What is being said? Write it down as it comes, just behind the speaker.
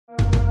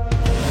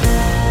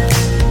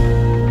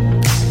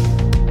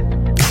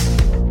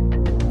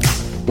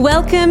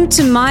Welcome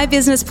to My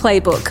Business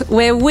Playbook,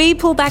 where we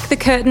pull back the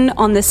curtain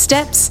on the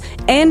steps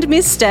and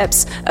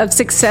missteps of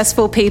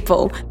successful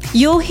people.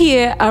 You'll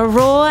hear a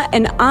raw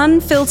and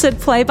unfiltered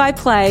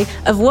play-by-play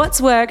of what's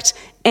worked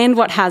and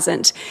what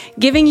hasn't,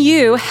 giving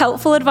you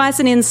helpful advice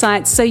and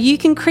insights so you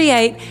can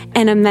create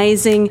an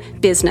amazing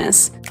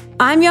business.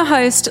 I'm your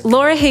host,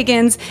 Laura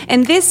Higgins,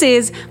 and this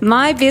is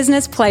My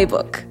Business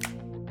Playbook.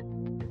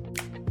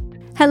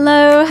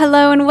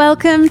 Hello, and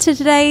welcome to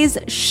today's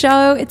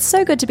show. It's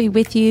so good to be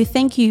with you.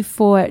 Thank you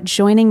for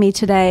joining me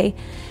today.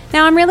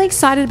 Now, I'm really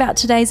excited about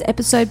today's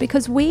episode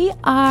because we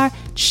are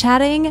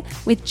chatting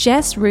with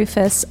Jess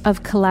Ruhfus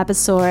of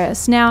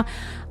Collabosaurus. Now,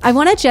 I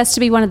wanted Jess to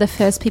be one of the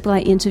first people I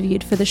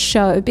interviewed for the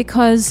show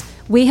because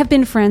we have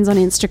been friends on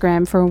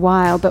Instagram for a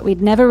while, but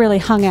we'd never really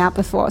hung out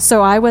before.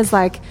 So I was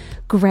like,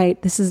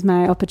 great, this is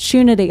my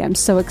opportunity. I'm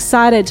so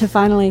excited to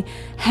finally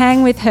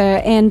hang with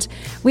her. And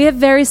we have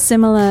very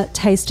similar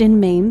taste in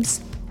memes.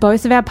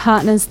 Both of our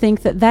partners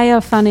think that they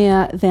are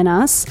funnier than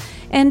us.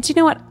 And you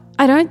know what?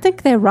 I don't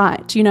think they're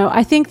right.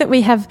 I think that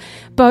we have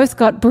both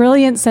got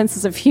brilliant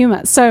senses of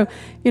humor. So,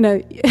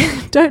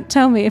 don't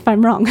tell me if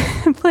I'm wrong.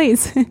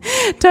 Please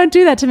don't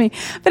do that to me.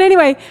 But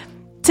anyway,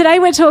 today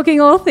we're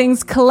talking all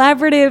things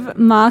collaborative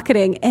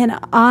marketing, and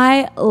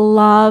I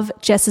love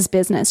Jess's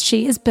business.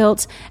 She has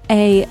built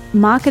a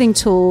marketing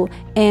tool,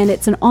 and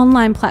it's an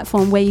online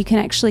platform where you can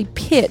actually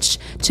pitch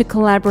to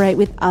collaborate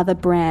with other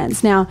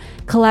brands. Now,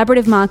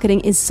 collaborative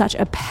marketing is such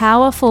a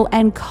powerful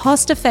and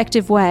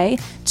cost-effective way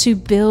to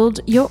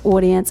build your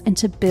audience and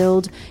to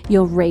build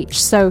your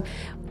reach. So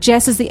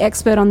Jess is the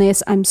expert on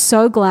this. I'm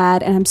so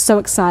glad and I'm so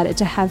excited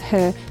to have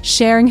her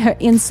sharing her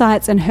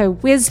insights and her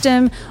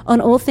wisdom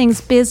on all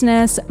things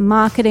business,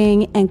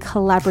 marketing, and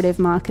collaborative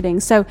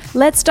marketing. So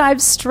let's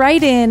dive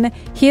straight in.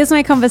 Here's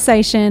my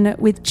conversation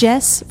with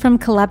Jess from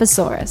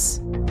Collabosaurus.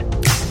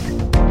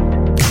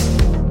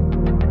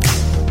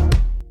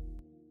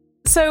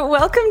 So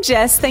welcome,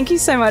 Jess. Thank you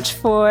so much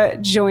for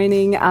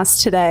joining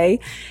us today.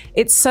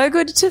 It's so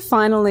good to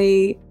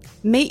finally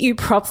meet you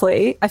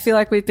properly. I feel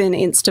like we've been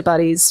Insta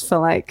buddies for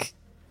like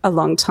a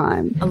long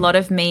time. A lot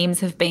of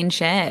memes have been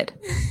shared.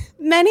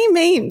 Many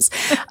memes.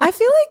 I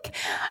feel like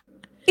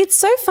it's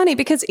so funny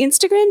because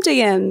Instagram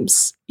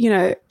DMs,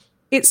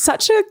 it's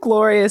such a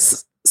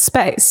glorious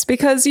space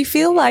because you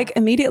feel like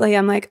immediately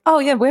I'm like, oh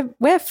yeah,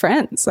 we're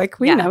friends. Like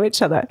we know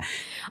each other.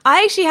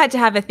 I actually had to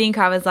have a think.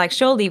 I was like,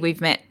 surely we've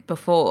met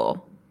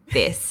before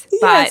this.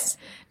 Yes. But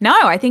no,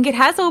 I think it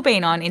has all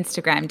been on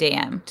Instagram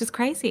DM. Just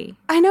crazy.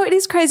 I know it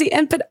is crazy.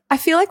 But I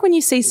feel like when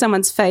you see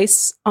someone's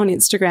face on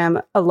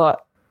Instagram a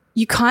lot,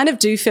 you kind of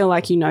do feel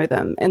like you know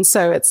them. And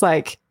so it's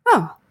like,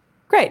 oh,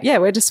 great. Yeah,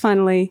 we're just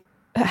finally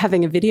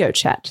having a video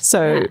chat.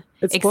 So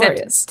it's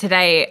glorious. Except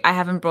today I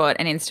haven't brought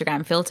an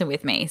Instagram filter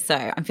with me. So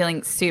I'm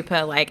feeling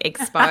super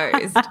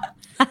exposed.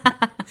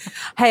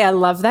 Hey, I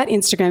love that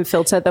Instagram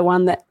filter, the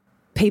one that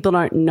people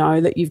don't know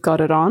that you've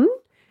got it on.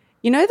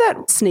 You know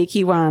that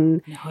sneaky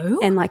one? No.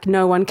 And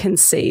no one can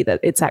see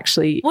that it's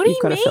actually what do you've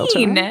you got a filter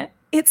on.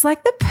 It's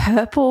like the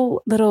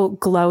purple little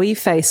glowy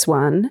face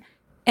one,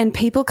 and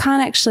people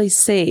can't actually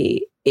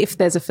see if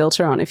there's a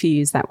filter on if you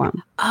use that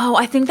one. Oh,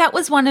 I think that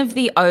was one of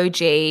the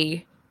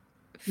OG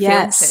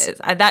filters.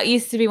 That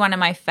used to be one of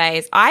my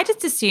faves. I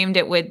just assumed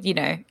it would,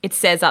 it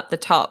says up the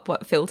top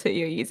what filter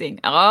you're using.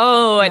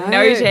 Oh, no,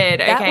 noted.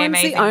 That okay, one's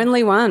amazing. The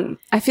only one.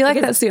 I feel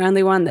like that's the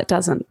only one that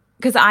doesn't.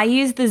 Because I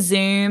use the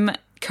Zoom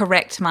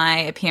correct my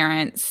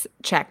appearance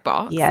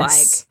checkbox.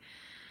 Yes.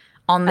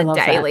 On the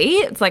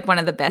daily. That. It's one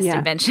of the best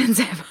inventions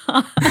ever.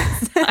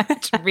 So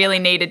I really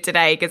needed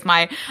today because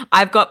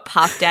I've got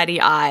puff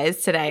daddy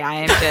eyes today. I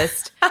am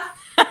just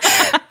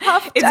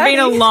it's been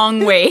a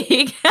long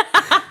week.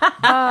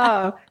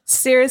 Oh,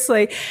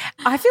 seriously.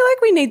 I feel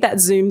like we need that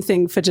Zoom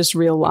thing for just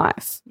real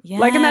life.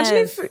 Yes. Imagine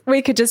if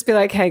we could just be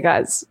like, hey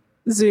guys,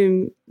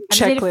 Zoom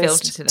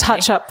checklist,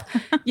 touch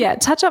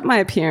up my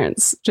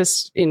appearance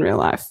just in real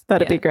life.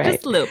 That'd be great.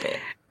 Just a little bit.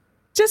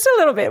 Just a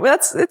little bit.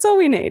 It's all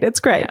we need. It's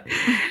great.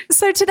 Yeah.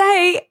 So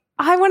today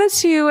I wanted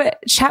to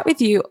chat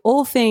with you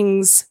all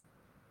things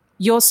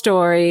your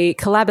story,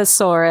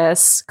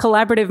 Collabosaurus,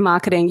 collaborative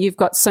marketing. You've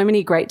got so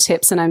many great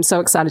tips and I'm so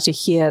excited to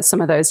hear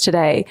some of those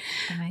today.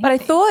 Amazing. But I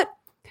thought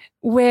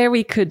where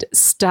we could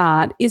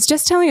start is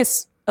just telling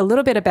us a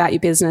little bit about your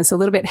business, a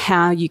little bit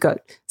how you got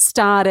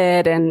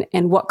started and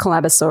what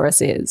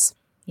Collabosaurus is.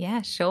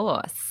 Yeah,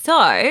 sure.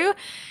 So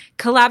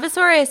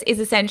Collabosaurus is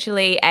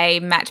essentially a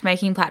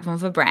matchmaking platform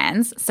for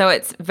brands. So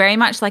it's very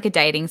much like a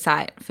dating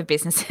site for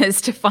businesses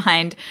to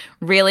find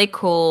really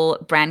cool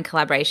brand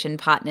collaboration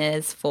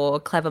partners for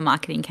clever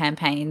marketing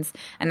campaigns.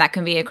 And that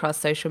can be across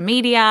social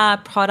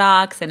media,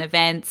 products and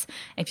events.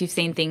 If you've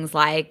seen things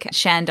like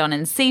Chandon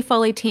and Sea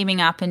Folly teaming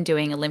up and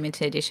doing a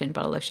limited edition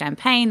bottle of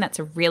champagne, that's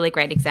a really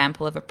great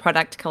example of a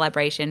product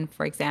collaboration,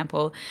 for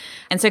example.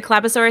 And so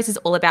Collabosaurus is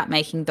all about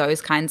making those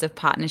kinds of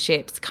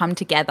partnerships come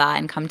together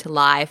and come to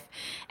life.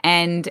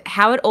 And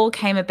how it all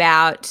came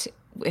about,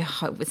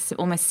 it was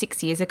almost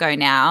 6 years ago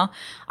now.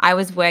 I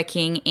was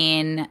working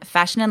in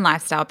fashion and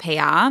lifestyle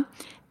PR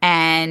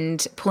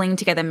and pulling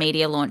together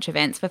media launch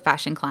events for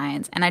fashion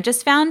clients. And I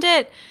just found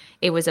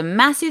it was a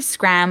massive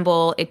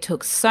scramble. It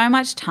took so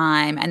much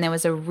time, and there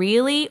was a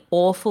really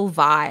awful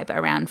vibe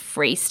around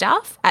free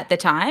stuff at the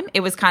time.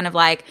 It was kind of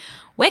like,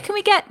 where can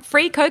we get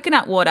free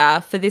coconut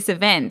water for this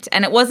event?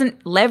 And it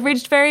wasn't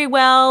leveraged very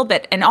well,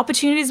 and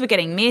opportunities were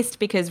getting missed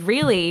because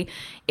really,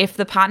 if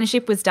the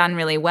partnership was done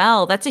really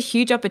well, that's a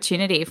huge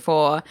opportunity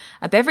for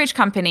a beverage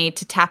company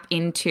to tap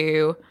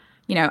into,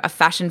 you know, a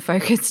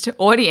fashion-focused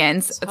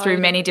audience through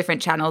many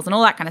different channels and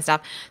all that kind of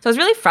stuff. So I was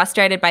really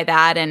frustrated by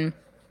that. And,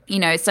 you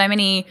know, so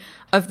many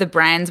of the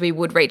brands we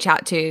would reach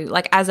out to,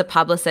 like as a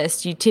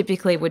publicist, you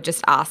typically would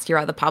just ask your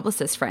other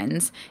publicist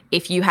friends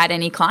if you had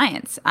any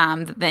clients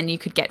that then you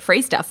could get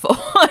free stuff for,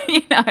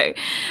 you know.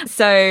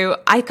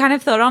 So I kind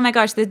of thought, oh my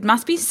gosh, there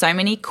must be so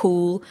many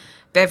cool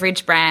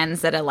beverage brands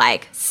that are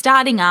like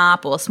starting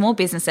up or small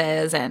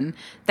businesses, and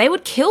they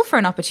would kill for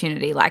an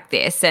opportunity like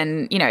this,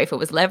 and you know, if it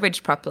was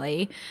leveraged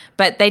properly.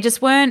 But they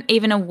just weren't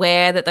even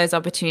aware that those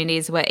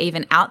opportunities were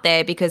even out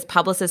there, because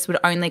publicists would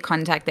only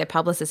contact their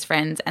publicist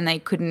friends, and they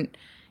couldn't,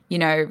 you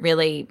know,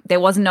 really, there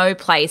was no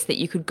place that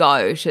you could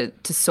go to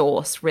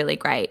source really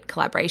great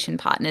collaboration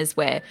partners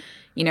where,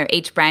 you know,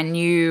 each brand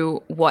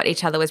knew what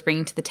each other was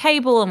bringing to the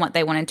table and what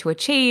they wanted to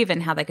achieve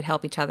and how they could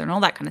help each other and all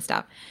that kind of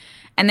stuff.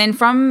 And then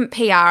from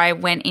PR, I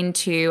went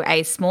into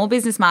a small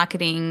business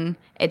marketing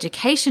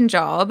education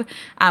job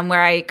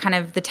where I kind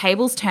of, the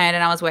tables turned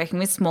and I was working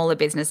with smaller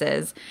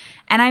businesses.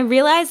 And I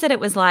realized that it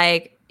was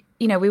like,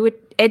 you know, we were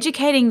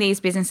educating these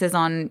businesses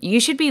on,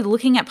 you should be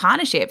looking at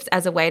partnerships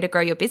as a way to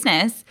grow your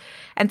business.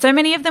 And so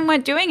many of them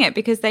weren't doing it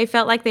because they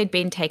felt like they'd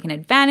been taken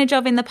advantage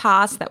of in the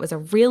past. That was a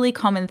really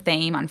common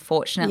theme,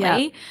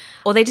 unfortunately. Yeah.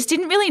 Or they just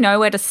didn't really know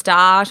where to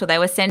start, or they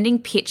were sending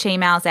pitch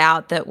emails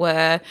out that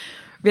were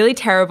really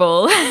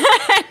terrible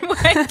and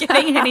weren't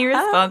getting any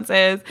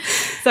responses.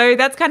 So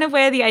that's kind of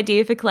where the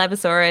idea for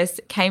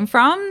Collabosaurus came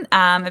from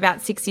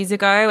about 6 years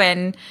ago.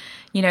 And,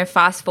 you know,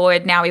 fast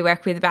forward, now we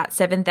work with about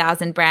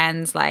 7,000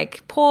 brands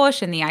like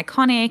Porsche and The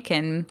Iconic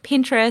and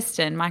Pinterest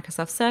and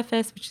Microsoft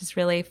Surface, which is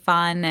really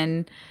fun.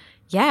 And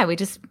yeah, we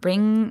just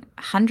bring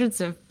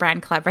hundreds of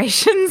brand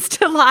collaborations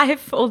to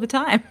life all the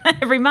time,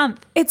 every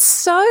month. It's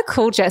so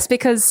cool, Jess,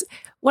 because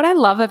what I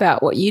love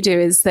about what you do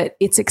is that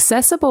it's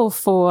accessible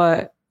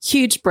for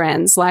huge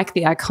brands like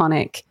The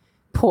Iconic,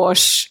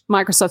 Porsche,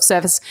 Microsoft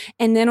Surface,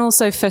 and then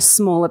also for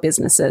smaller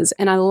businesses.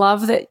 And I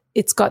love that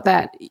it's got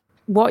that,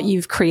 what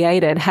you've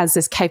created has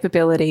this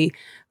capability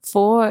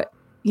for,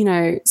 you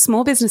know,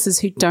 small businesses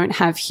who don't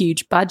have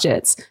huge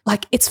budgets.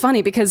 Like, it's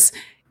funny because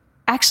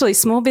actually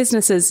small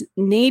businesses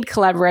need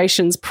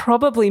collaborations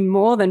probably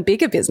more than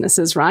bigger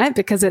businesses, right?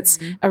 Because it's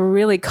a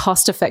really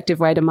cost-effective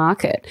way to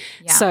market.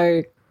 Yeah.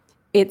 So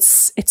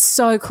it's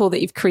so cool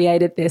that you've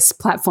created this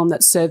platform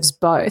that serves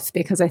both,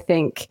 because I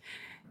think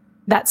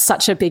that's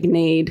such a big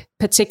need,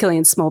 particularly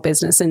in small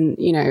business. And,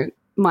 you know,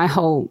 my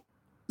whole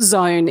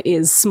zone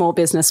is small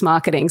business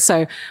marketing.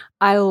 So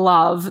I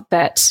love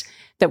that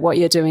what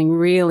you're doing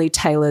really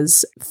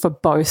tailors for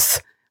both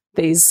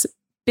these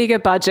bigger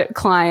budget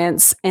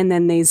clients and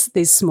then these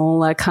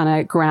smaller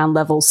kind of ground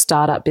level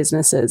startup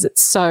businesses.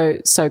 It's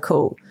so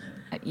cool.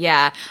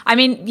 Yeah. I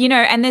mean, you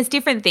know, and there's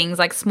different things,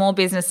 like small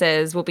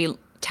businesses will be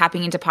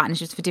tapping into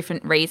partnerships for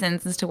different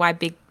reasons as to why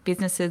big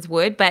businesses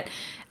would. But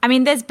I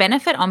mean, there's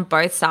benefit on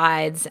both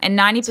sides, and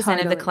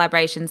 90% of the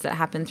collaborations that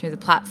happen through the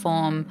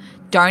platform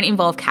don't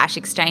involve cash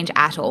exchange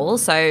at all.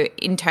 So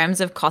in terms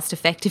of cost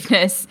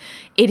effectiveness,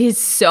 it is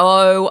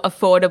so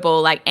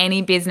affordable. Like,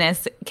 any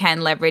business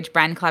can leverage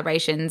brand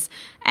collaborations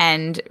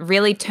and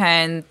really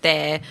turn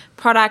their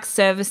products,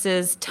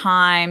 services,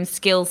 time,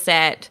 skill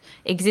set,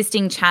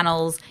 existing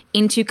channels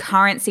into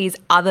currencies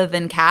other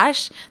than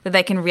cash that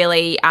they can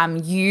really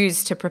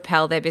use to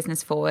propel their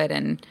business forward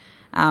and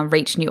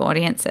reach new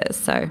audiences.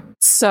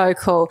 So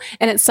cool.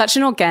 And it's such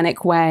an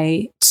organic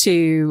way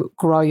to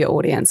grow your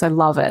audience. I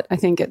love it. I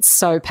think it's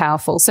so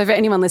powerful. So for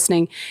anyone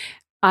listening,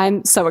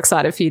 I'm so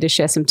excited for you to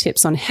share some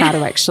tips on how to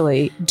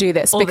actually do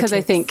this, because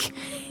I think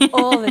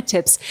all the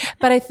tips,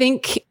 but I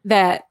think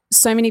that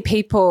so many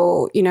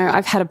people, you know,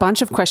 I've had a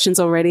bunch of questions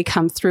already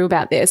come through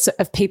about this,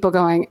 of people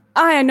going,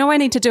 I know I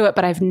need to do it,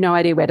 but I have no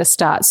idea where to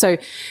start. So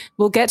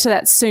we'll get to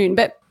that soon.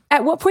 But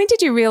at what point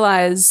did you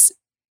realize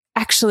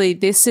actually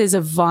this is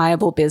a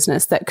viable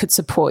business that could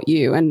support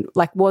you? And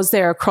like, was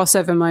there a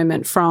crossover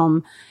moment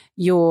from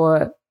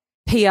your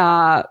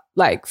PR,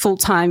 like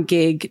full-time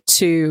gig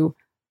to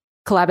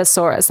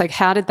Collabosaurus? Like,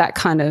 how did that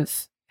kind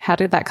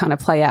of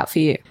play out for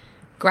you?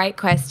 Great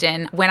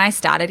question. When I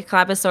started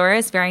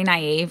Collabosaurus, very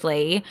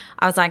naively,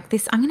 I was like,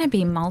 I'm going to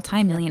be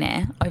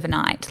multi-millionaire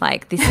overnight.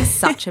 Like, this is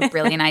such a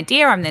brilliant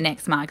idea. I'm the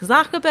next Mark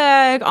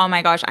Zuckerberg. Oh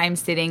my gosh, I'm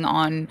sitting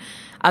on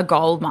a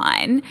gold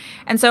mine.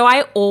 And so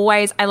I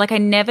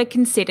never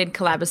considered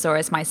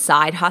Collabosaurus my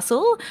side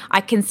hustle.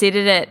 I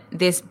considered it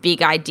this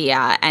big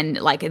idea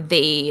and like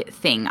the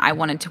thing I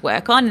wanted to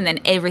work on. And then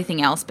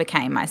everything else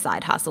became my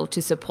side hustle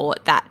to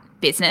support that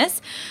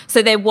business.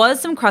 So there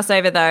was some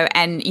crossover though.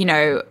 And, you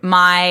know,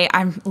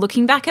 I'm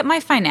looking back at my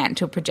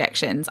financial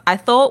projections. I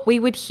thought we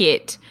would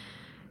hit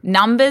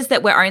numbers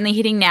that we're only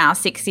hitting now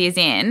 6 years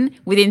in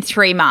within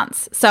 3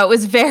 months. So it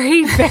was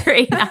very,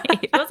 very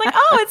naive. I was like,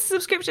 oh, it's a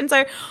subscription.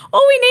 So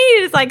all we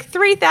need is like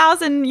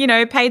 3,000,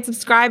 paid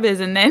subscribers,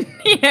 and then,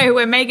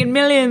 we're making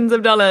millions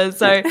of dollars.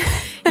 So,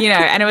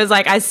 and it was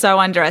like I so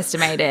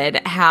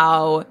underestimated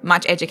how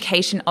much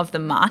education of the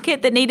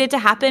market that needed to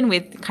happen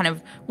with kind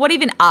of what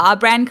even are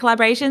brand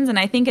collaborations. And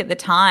I think at the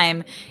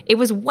time it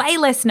was way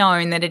less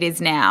known than it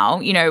is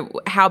now,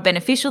 how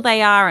beneficial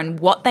they are and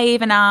what they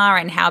even are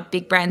and how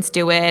big brands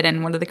do it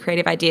and what are the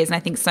creative ideas. And I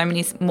think so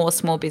many more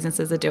small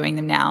businesses are doing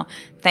them now,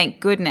 thank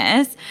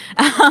goodness.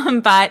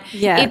 But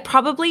it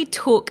probably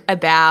took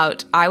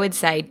about, I would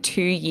say,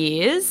 2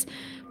 years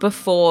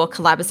before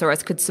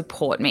Collabosaurus could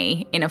support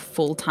me in a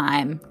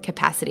full-time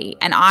capacity.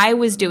 And I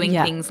was doing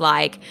things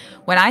like,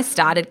 when I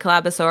started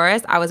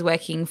Collabosaurus, I was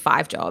working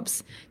 5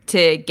 jobs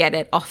to get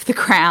it off the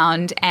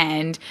ground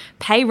and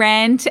pay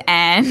rent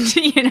and,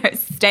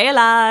 stay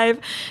alive.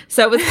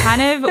 So it was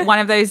kind of one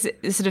of those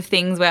sort of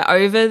things where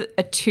over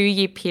a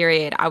 2-year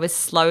period, I was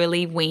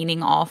slowly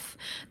weaning off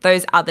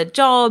those other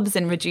jobs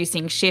and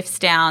reducing shifts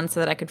down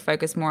so that I could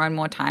focus more and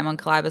more time on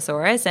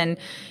Collabosaurus. And,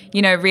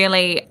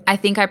 really, I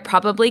think I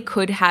probably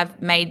could have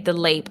made the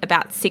leap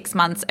about 6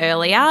 months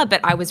earlier,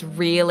 but I was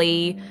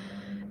really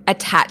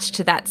attached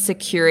to that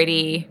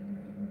security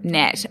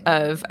net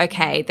of,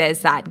 okay, there's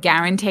that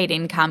guaranteed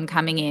income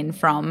coming in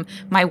from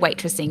my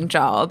waitressing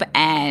job.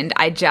 And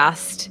I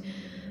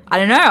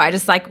don't know,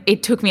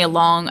 it took me a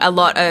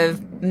lot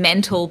of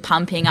mental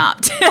pumping up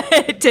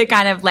to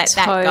kind of let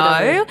that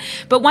go.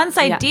 But once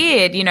I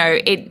did,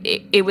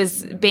 it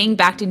was being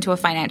backed into a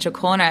financial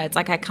corner. It's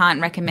like I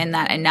can't recommend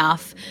that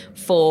enough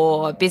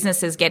for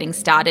businesses getting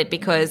started,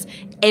 because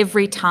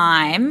every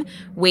time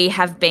we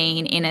have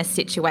been in a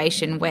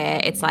situation where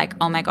it's like,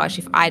 oh my gosh,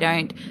 if I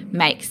don't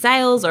make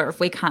sales or if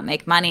we can't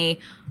make money,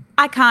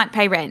 I can't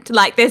pay rent.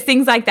 Like, there's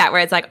things like that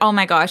where it's like, oh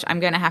my gosh, I'm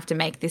going to have to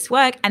make this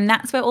work. And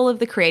that's where all of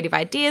the creative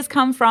ideas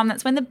come from.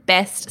 That's when the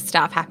best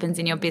stuff happens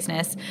in your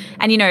business.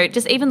 And,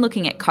 just even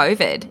looking at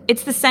COVID,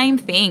 it's the same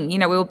thing. We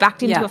were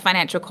backed into a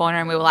financial corner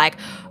and we were like,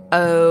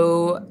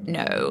 oh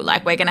no,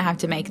 like, we're going to have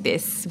to make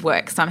this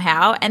work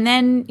somehow. And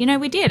then,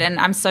 we did. And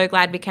I'm so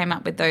glad we came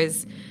up with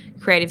those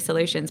creative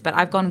solutions. But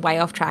I've gone way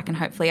off track, and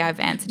hopefully I've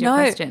answered your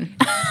question.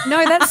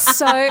 No, that's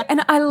so,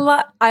 and I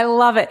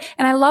love it.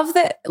 And I love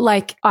that,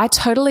 like, I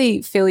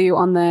totally feel you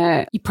on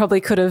you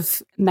probably could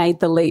have made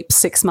the leap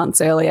 6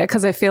 months earlier,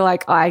 because I feel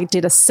like I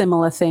did a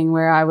similar thing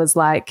where I was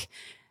like,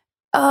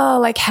 oh,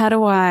 like, how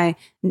do I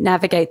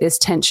navigate this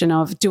tension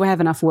of, do I have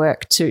enough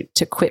work to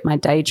quit my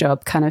day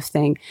job kind of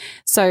thing?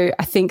 So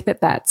I think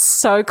that that's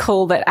so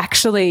cool that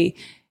actually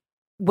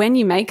when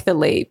you make the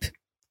leap,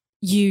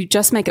 you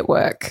just make it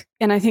work.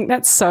 And I think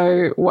that's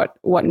so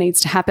what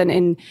needs to happen.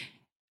 And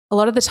a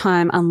lot of the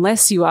time,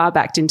 unless you are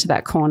backed into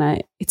that corner,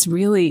 it's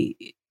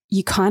really,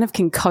 you kind of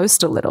can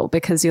coast a little,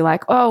 because you're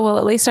like, oh, well,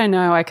 at least I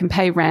know I can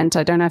pay rent.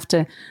 I don't have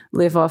to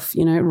live off,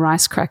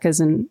 rice crackers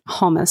and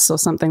hummus or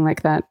something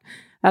like that.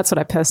 That's what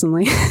I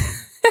personally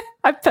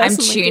I'm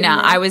tuna.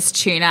 I was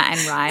tuna and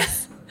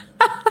rice.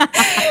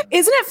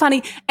 Isn't it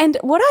funny? And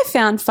what I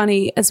found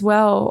funny as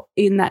well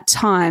in that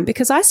time,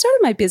 because I started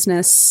my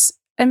business,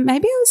 and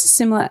maybe I was a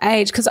similar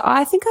age, because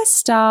I think I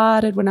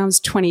started when I was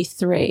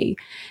 23.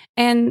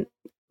 And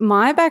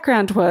my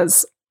background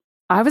was,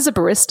 I was a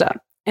barista,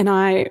 and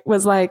I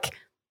was like,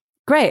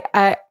 great,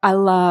 I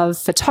love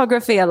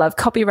photography, I love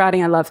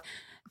copywriting, I love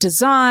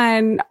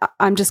design.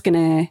 I'm just going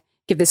to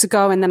give this a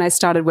go. And then I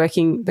started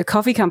working, the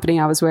coffee company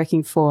I was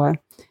working for,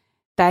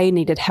 they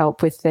needed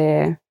help with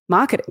their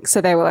marketing.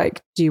 So they were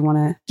like, do you want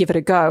to give it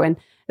a go? And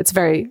it's a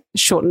very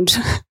shortened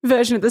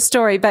version of the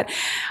story. But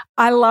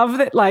I love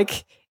that,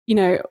 like,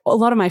 a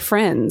lot of my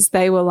friends,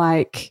 they were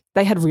like,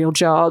 they had real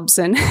jobs,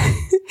 and,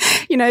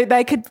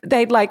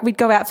 we'd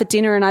go out for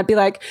dinner and I'd be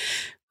like,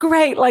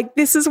 great, like,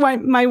 this is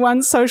my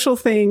one social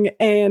thing,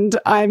 and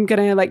I'm going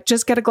to, like,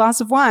 just get a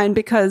glass of wine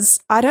because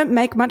I don't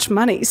make much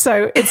money.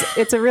 So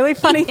it's a really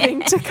funny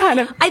thing to kind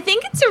of... I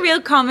think it's a real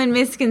common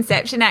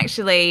misconception,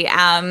 actually.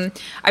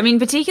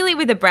 Particularly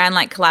with a brand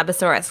like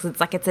Collabosaurus,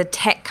 it's a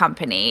tech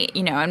company,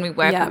 and we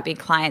work with big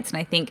clients. And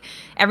I think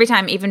every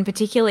time, even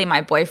particularly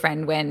my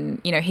boyfriend,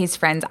 when, his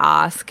friends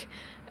ask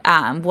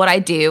what I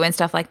do and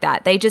stuff like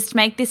that, they just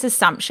make this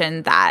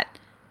assumption that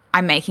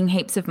I'm making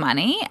heaps of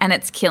money and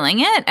it's killing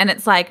it. And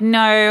it's like,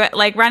 no,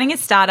 like, running a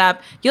startup,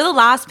 you're the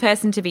last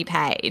person to be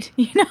paid,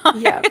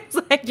 Yeah. It's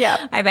like,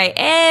 I pay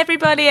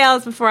everybody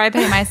else before I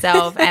pay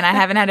myself, and I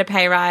haven't had a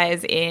pay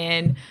rise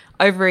in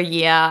over a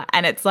year.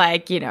 And it's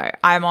like,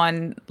 I'm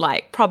on,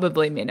 like,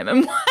 probably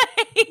minimum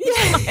wage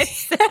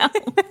myself.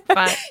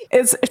 But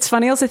it's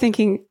funny also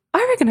thinking,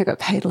 I reckon I got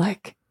paid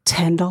like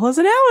 $10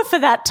 an hour for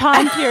that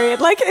time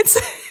period. Like, it's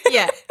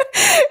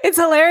it's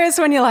hilarious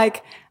when you're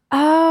like,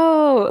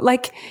 oh,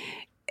 like,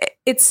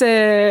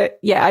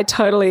 I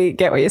totally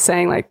get what you're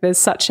saying. Like, there's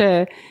such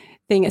a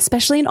thing,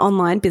 especially in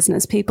online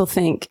business, people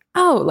think,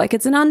 oh, like,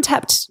 it's an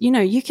untapped,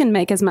 you can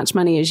make as much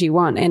money as you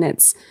want. And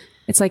it's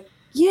like,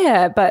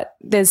 yeah, but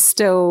there's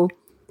still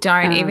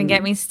Don't even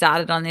get me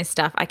started on this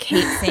stuff. I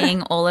keep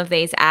seeing all of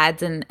these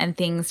ads and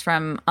things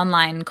from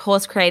online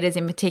course creators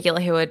in particular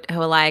who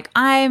are like,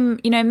 I'm,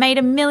 made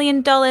 $1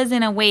 million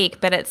in a week.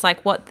 But it's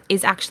like what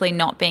is actually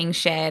not being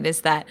shared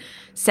is that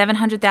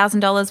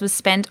 $700,000 was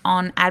spent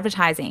on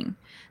advertising.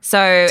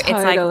 So It's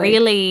like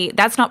really,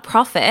 that's not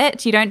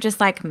profit. You don't just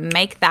like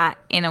make that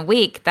in a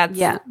week. That's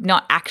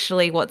not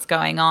actually what's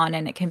going on,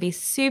 and it can be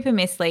super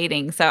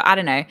misleading. So I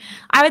don't know.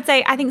 I would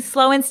say I think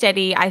slow and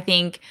steady. I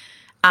think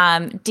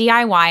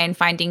DIY and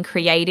finding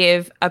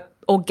creative,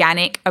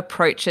 organic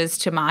approaches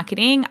to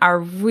marketing are a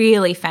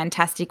really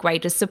fantastic way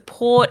to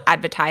support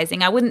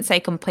advertising. I wouldn't say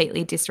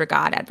completely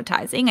disregard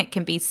advertising. It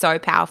can be so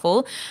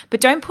powerful,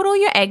 but don't put all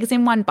your eggs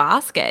in one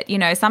basket.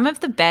 Some of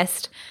the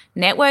best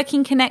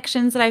networking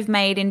connections that I've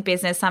made in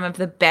business, some of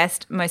the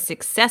best, most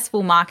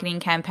successful marketing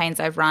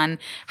campaigns I've run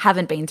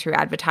haven't been through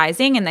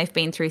advertising, and they've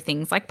been through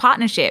things like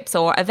partnerships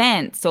or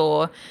events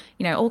or,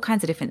 all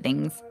kinds of different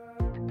things.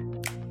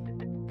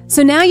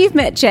 So now you've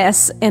met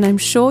Jess, and I'm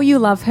sure you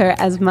love her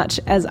as much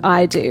as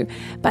I do.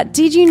 But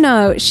did you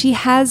know she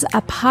has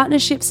a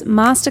partnerships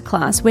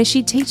masterclass where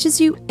she teaches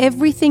you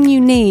everything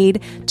you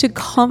need to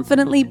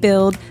confidently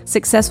build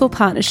successful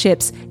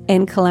partnerships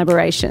and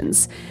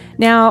collaborations?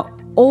 Now,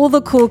 all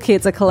the cool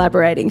kids are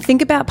collaborating.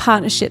 Think about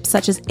partnerships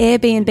such as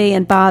Airbnb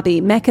and Barbie,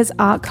 Mecca's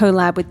art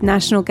collab with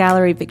National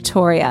Gallery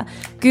Victoria,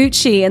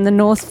 Gucci and the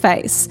North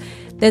Face.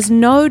 There's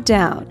no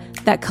doubt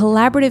that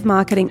collaborative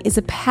marketing is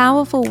a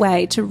powerful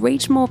way to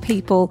reach more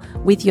people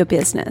with your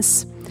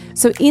business.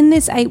 So in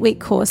this 8-week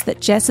course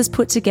that Jess has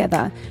put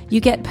together, you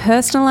get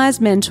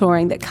personalized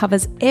mentoring that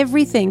covers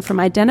everything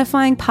from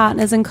identifying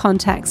partners and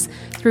contacts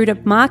through to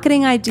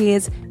marketing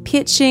ideas,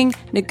 pitching,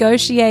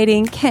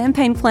 negotiating,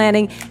 campaign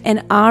planning,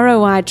 and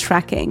ROI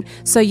tracking.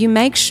 So you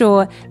make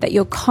sure that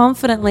you're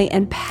confidently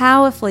and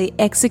powerfully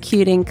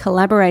executing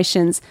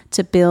collaborations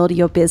to build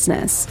your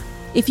business.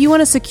 If you want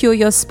to secure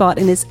your spot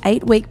in this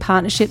 8-week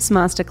partnerships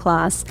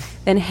masterclass,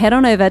 then head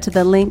on over to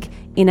the link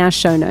in our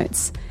show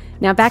notes.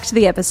 Now back to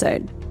the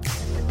episode.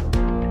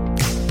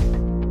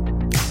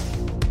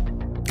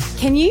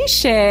 Can you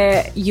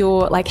share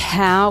your,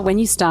 when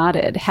you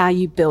started, how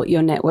you built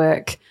your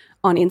network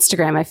on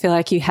Instagram? I feel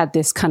like you had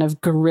this kind of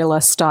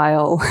guerrilla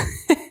style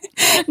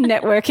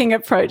networking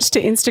approach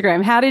to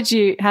Instagram. How'd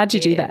you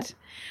do that?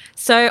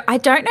 So I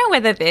don't know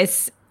whether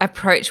this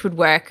approach would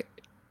work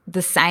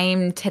the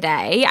same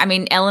today. I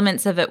mean,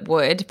 elements of it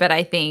would, but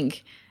I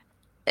think,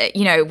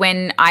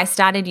 when I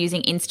started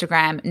using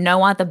Instagram,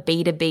 no other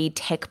B2B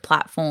tech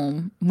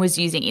platform was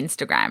using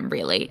Instagram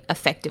really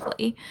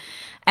effectively.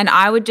 And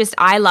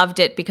I loved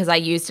it because I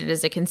used it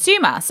as a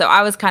consumer. So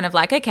I was kind of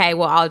like, okay,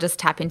 well, I'll just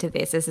tap into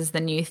this. This is the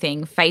new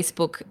thing.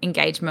 Facebook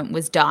engagement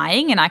was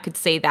dying, and I could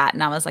see that.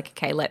 And I was like,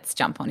 okay, let's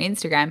jump on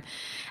Instagram.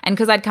 And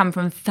because I'd come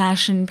from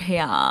fashion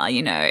PR,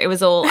 it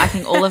was all, I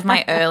think all of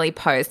my early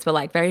posts were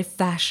like very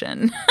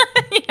fashion.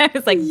 It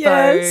was like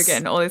Vogue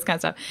and all this kind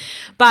of stuff.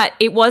 But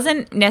it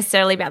wasn't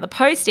necessarily about the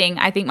posting.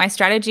 I think my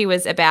strategy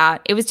was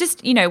it was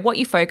just, what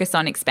you focus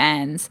on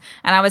expands.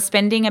 And I was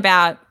spending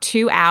about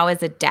 2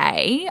 hours a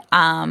day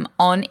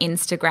on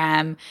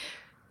Instagram,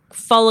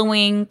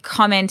 following,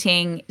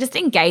 commenting, just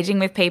engaging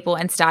with people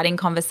and starting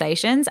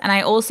conversations. And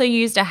I also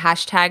used a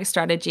hashtag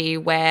strategy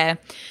where,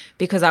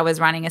 because I was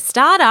running a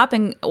startup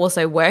and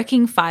also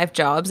working 5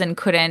 jobs and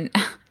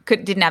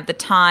didn't have the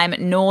time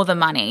nor the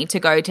money to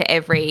go to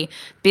every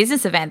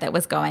business event that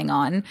was going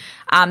on.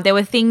 There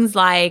were things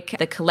like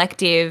the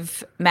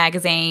Collective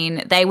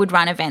magazine. They would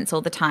run events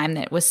all the time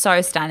that was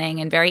so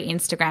stunning and very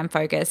Instagram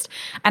focused.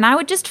 And I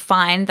would just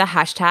find the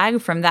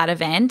hashtag from that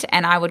event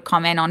and I would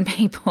comment on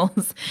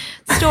people's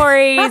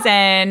stories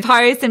and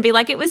posts and be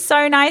like, it was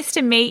so nice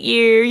to meet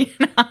you,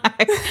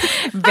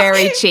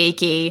 very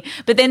cheeky.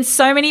 But then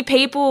so many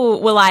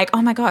people were like,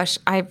 oh my gosh,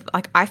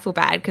 I feel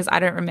bad because I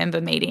don't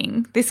remember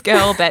meeting this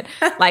girl, but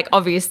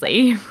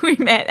obviously we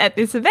met at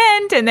this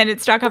event and then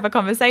it struck up a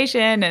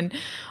conversation and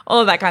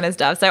all of that kind of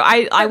stuff. So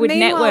I would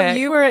network.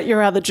 You were at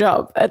your other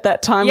job at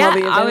that time while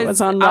the event was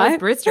on, right? I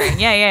was baristering.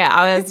 Yeah.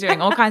 I was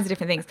doing all kinds of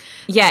different things.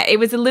 Yeah, it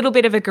was a little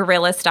bit of a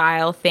guerrilla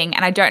style thing,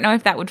 and I don't know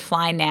if that would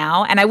fly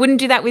now. And I wouldn't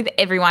do that with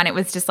everyone. It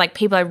was just like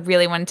people I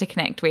really wanted to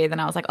connect with,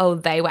 and I was like, oh,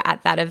 they were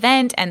at that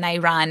event and they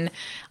run,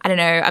 I don't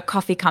know, a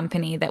coffee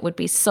company that would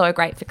be so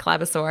great for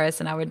Collabosaurus,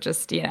 and I would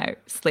just,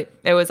 slip.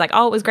 It was like,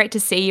 oh, it was great to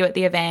see you at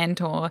the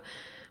event or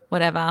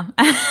whatever.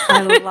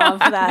 I love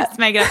that. Just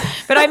make it up.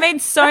 But I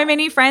made so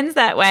many friends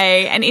that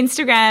way. And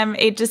Instagram,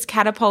 it just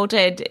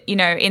catapulted,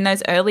 in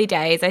those early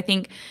days. I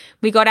think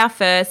we got our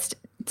first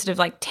sort of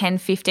like 10,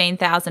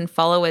 15,000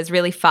 followers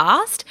really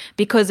fast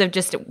because of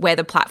just where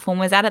the platform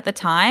was at the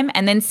time.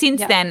 And then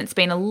since then, it's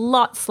been a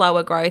lot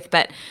slower growth.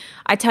 But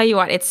I tell you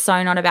what, it's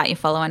so not about your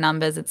follower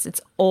numbers. It's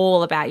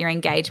all about your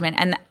engagement.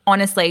 And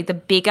honestly, the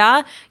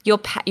bigger your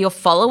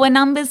follower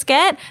numbers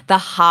get, the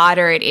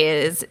harder it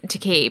is to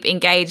keep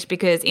engaged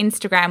because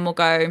Instagram will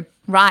go,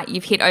 right,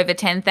 you've hit over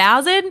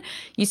 10,000,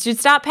 you should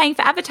start paying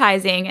for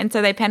advertising. And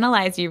so they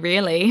penalize you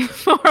really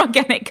for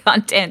organic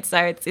content. So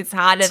it's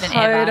harder than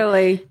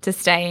ever to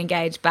stay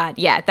engaged. But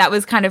yeah, that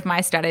was kind of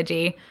my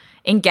strategy.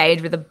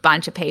 Engage with a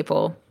bunch of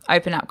people,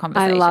 open up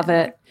conversation. I love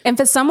it. And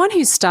for someone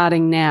who's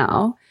starting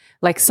now,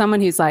 like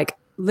someone who's like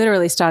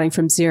literally starting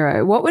from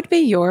zero, what would be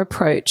your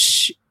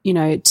approach, you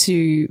know,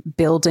 to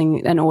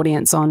building an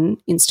audience on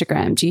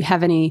Instagram? Do you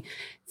have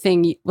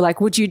anything,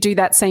 like, would you do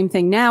that same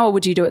thing now or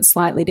would you do it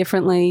slightly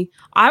differently?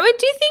 I would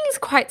do things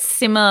quite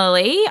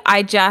similarly.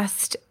 I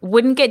just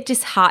wouldn't get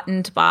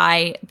disheartened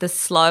by the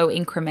slow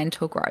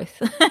incremental growth.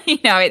 You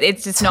know,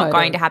 it's just not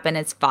going to happen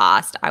as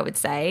fast, I would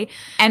say.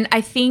 And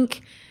I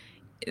think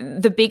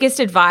the biggest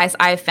advice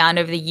I've found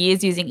over the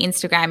years using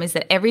Instagram is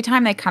that every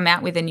time they come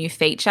out with a new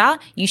feature,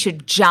 you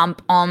should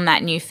jump on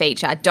that new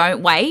feature.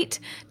 Don't wait,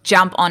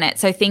 jump on it.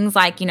 So things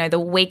like, you know, the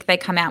week they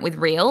come out with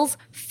Reels,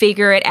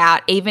 figure it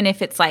out. Even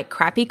if it's like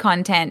crappy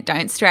content,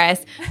 don't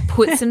stress,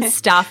 put some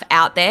stuff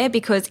out there,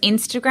 because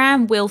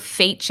Instagram will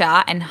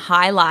feature and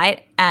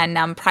highlight and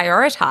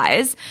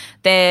prioritize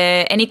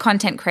any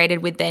content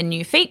created with their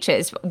new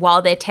features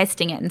while they're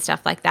testing it and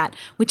stuff like that,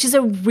 which is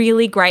a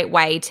really great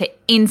way to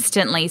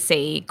instantly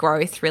see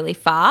growth really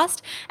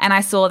fast. And I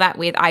saw that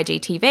with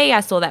IGTV. I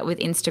saw that with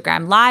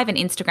Instagram Live and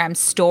Instagram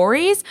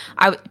Stories.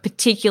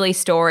 Particularly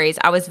Stories.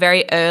 I was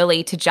very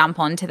early to jump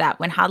onto that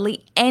when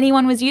hardly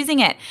anyone was using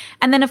it.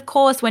 And then, of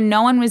course, when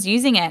no one was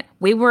using it,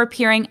 we were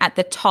appearing at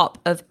the top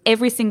of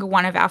every single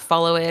one of our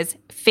followers'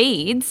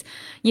 feeds,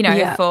 you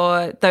know,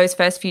 for those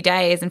first few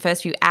days and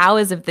first few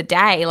hours of the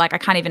day. Like, I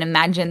can't even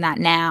imagine that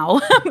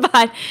now.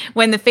 But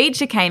when the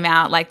feature came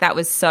out, like, that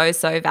was so,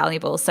 so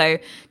valuable. So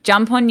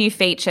jump on new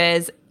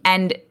features.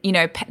 And, you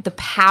know, the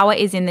power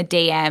is in the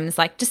DMs.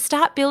 Like, just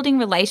start building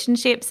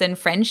relationships and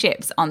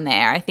friendships on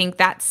there. I think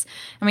that's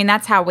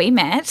how we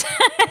met.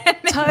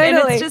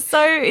 Totally. And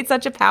it's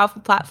such a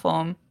powerful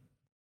platform.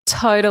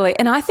 Totally.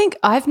 And I think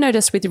I've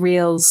noticed with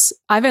Reels,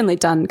 I've only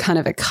done kind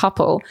of a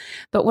couple,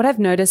 but what I've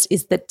noticed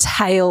is the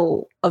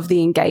tail of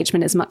the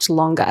engagement is much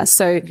longer.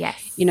 So,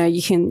 you know,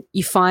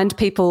 you find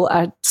people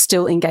are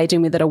still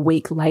engaging with it a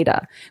week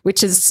later,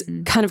 which is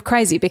kind of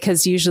crazy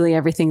because usually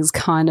everything's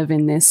kind of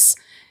in this,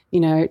 you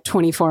know,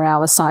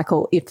 24-hour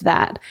cycle, if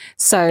that.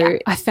 So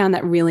I found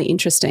that really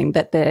interesting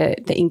that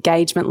the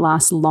engagement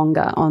lasts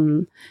longer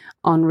on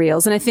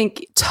Reels. And I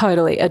think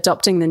totally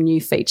adopting the new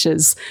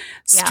features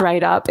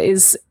straight up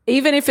is,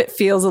 even if it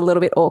feels a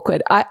little bit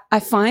awkward, I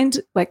find,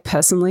 like,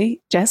 personally,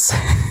 Jess,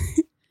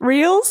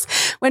 Reels,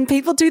 when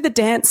people do the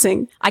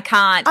dancing. I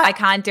can't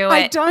do it.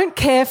 I don't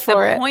care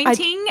for it. The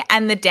pointing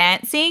and the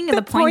dancing,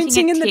 the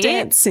pointing and the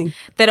dancing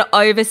that are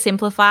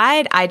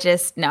oversimplified.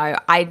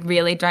 I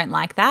really don't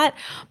like that.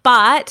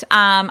 But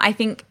I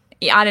think,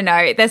 I don't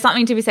know, there's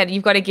something to be said.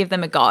 You've got to give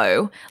them a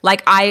go.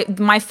 Like,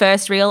 my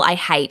first reel, I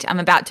hate. I'm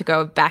about to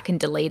go back and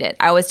delete it.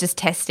 I was just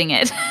testing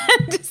it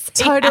to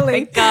see how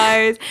it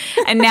goes.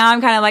 And now I'm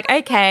kind of like,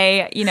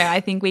 okay, you know, I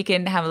think we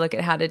can have a look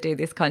at how to do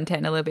this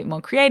content a little bit more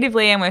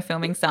creatively, and we're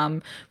filming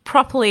some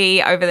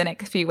properly over the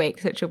next few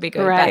weeks, which will be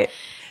good. Right. But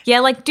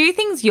yeah, like, do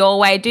things your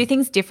way, do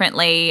things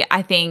differently.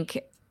 I think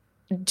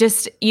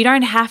just, you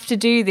don't have to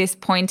do this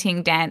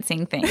pointing,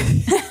 dancing thing.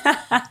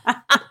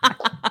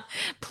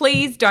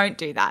 Please don't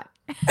do that.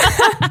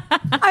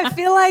 I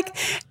feel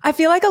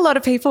like a lot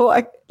of people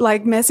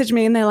like message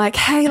me and they're like,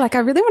 hey, like, I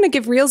really want to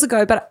give Reels a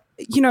go, but,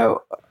 you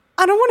know,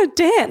 I don't want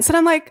to dance. And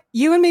I'm like,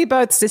 you and me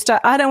both, sister.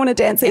 I don't want to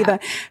dance either.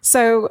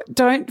 So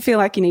don't feel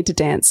like you need to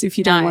dance if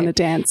you don't want to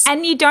dance.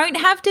 And you don't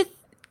have to,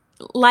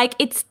 like,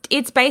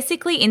 it's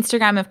basically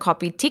Instagram have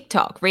copied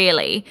TikTok,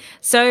 really.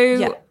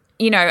 So,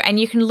 you know, and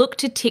you can look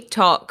to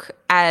TikTok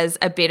as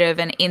a bit of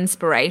an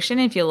inspiration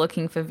if you're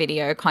looking for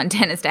video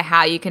content as to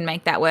how you can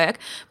make that work.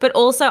 But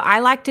also, I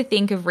like to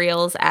think of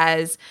Reels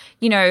as,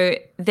 you know,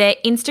 they're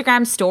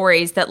Instagram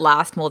stories that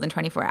last more than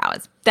 24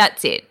 hours.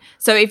 That's it.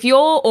 So if you're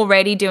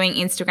already doing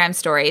Instagram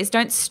stories,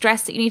 don't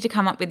stress that you need to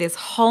come up with this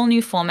whole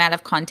new format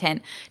of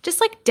content.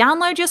 Just, like,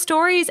 download your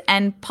stories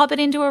and pop it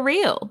into a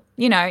reel,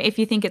 you know, if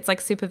you think it's,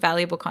 like, super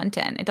valuable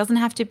content. It doesn't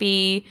have to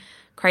be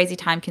crazy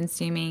time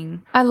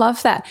consuming. I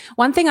love that.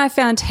 One thing I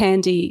found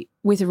handy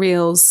with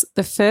Reels,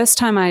 the first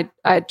time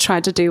I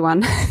tried to do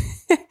one,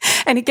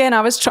 and again,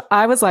 I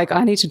was like,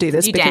 I need to do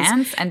this. You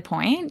dance and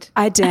point?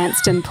 I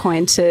danced and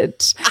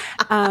pointed.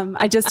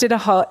 I just did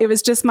it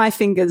was just my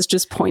fingers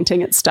just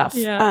pointing at stuff.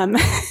 Yeah.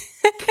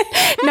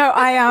 No,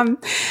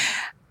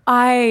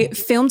 I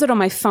filmed it on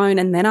my phone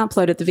and then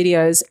uploaded the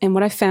videos. And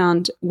what I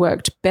found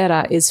worked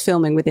better is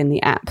filming within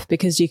the app,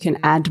 because you can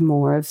add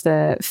more of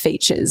the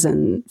features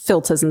and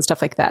filters and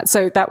stuff like that.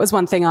 So that was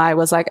one thing I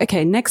was like,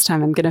 okay, next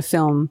time I'm going to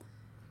film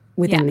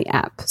within the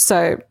app.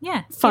 So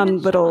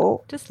fun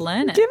little. Just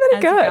learn it. Give it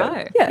a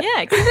go.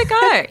 Yeah, give it a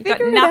go. You've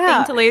got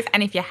nothing to lose.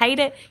 And if you hate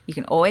it, you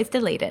can always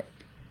delete it.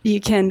 you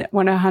can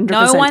 100%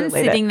 No one's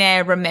delete sitting it.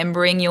 there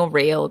remembering your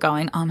reel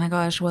going, oh my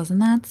gosh,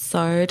 wasn't that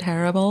so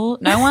terrible?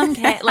 No one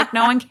cares. Like,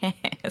 no one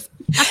cares.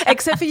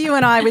 Except for you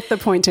and I with the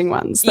pointing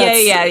ones.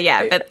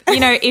 Yeah. But,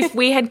 if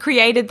we had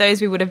created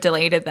those, we would have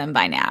deleted them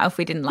by now if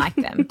we didn't like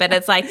them. But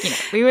it's like,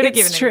 we would have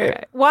given true. it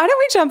a go. Why don't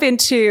we jump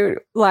into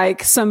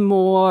like some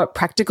more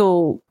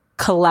practical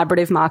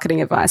collaborative marketing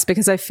advice,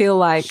 because I feel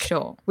like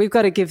we've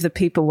got to give the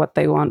people what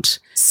they want.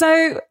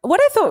 So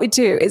what I thought we'd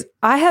do is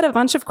I had a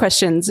bunch of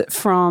questions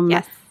from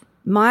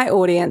my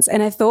audience,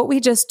 and I thought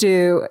we'd just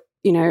do,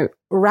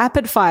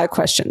 rapid fire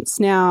questions.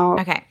 Now,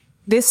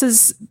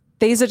 these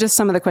are just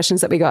some of the questions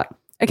that we got.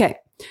 Okay,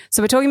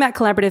 so we're talking about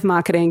collaborative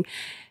marketing.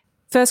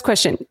 First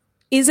question,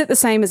 is it the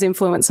same as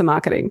influencer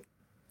marketing?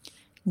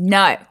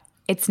 No,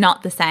 it's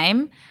not the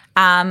same.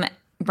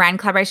 Brand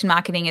collaboration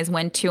marketing is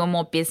when two or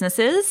more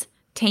businesses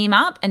team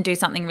up and do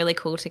something really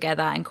cool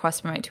together and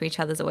cross-promote to each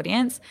other's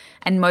audience.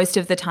 And most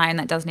of the time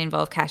that doesn't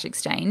involve cash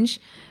exchange.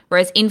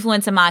 Whereas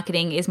influencer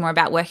marketing is more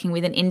about working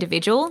with an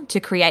individual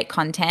to create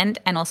content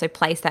and also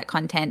place that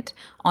content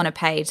on a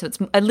page. So it's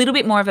a little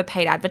bit more of a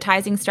paid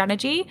advertising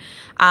strategy.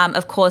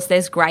 Of course,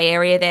 there's grey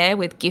area there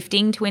with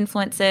gifting to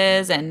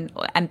influencers and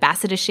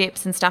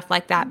ambassadorships and stuff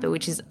like that, but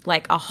which is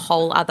like a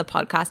whole other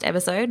podcast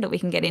episode that we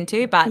can get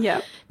into. But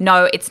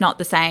no, it's not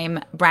the same.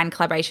 Brand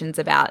collaboration's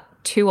about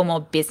two or more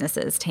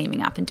businesses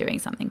teaming up and doing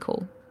something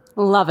cool.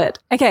 Love it.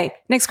 Okay,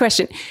 next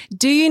question.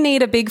 Do you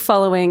need a big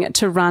following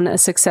to run a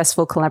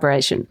successful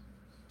collaboration?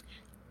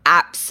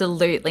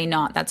 Absolutely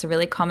not. That's a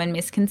really common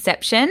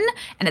misconception.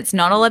 And it's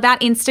not all about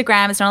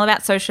Instagram. It's not all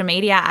about social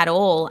media at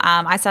all.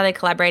 I started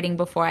collaborating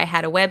before I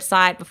had a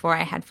website, before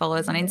I had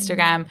followers on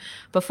Instagram,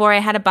 before I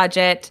had a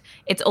budget.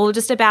 It's all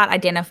just about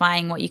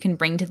identifying what you can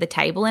bring to the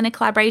table in a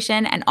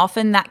collaboration. And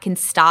often that can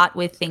start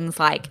with things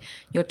like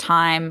your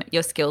time,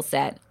 your skill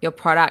set, your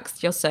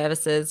products, your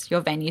services, your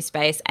venue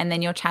space, and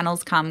then your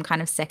channels come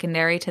kind of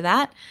secondary to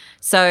that.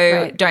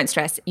 So don't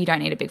stress. You don't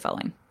need a big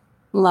following.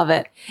 Love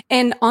it.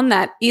 And on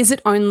that, is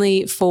it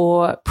only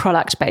for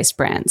product-based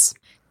brands?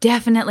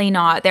 Definitely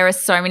not. There are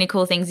so many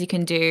cool things you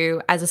can do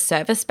as a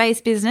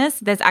service-based business.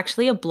 There's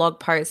actually a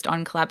blog post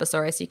on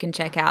Collabosaurus you can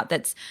check out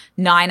that's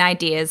 9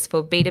 ideas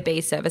for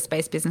B2B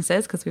service-based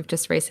businesses, because we've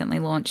just recently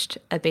launched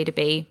a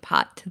B2B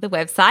part to the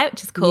website,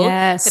 which is cool.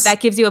 Yes. But that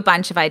gives you a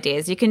bunch of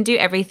ideas. You can do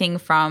everything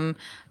from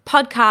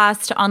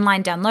podcasts to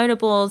online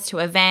downloadables to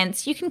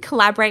events. You can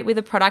collaborate with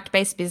a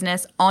product-based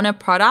business on a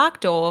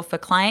product or for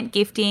client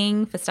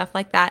gifting, for stuff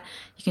like that.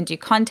 You can do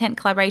content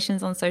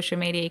collaborations on social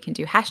media. You can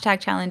do hashtag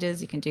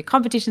challenges. You can do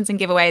competitions and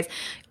giveaways.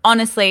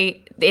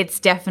 Honestly,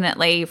 it's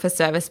definitely for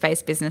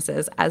service-based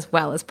businesses as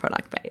well as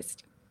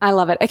product-based. I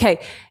love it.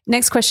 Okay,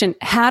 next question.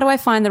 How do I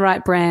find the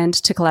right brand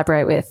to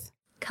collaborate with?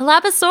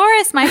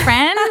 Collabosaurus, my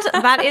friend.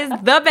 That is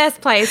the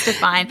best place to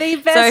find. The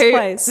best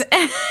place.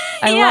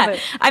 I love it.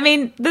 I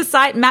mean, the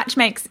site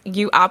matchmakes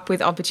you up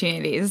with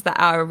opportunities that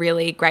are a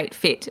really great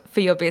fit for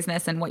your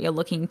business and what you're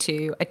looking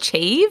to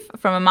achieve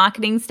from a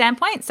marketing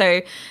standpoint.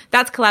 So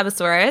that's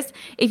Collabosaurus.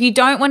 If you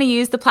don't want to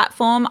use the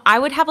platform, I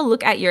would have a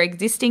look at your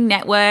existing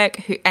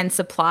network and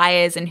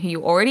suppliers and who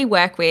you already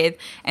work with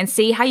and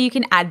see how you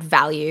can add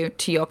value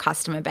to your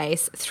customer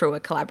base through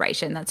a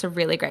collaboration. That's a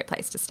really great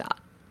place to start.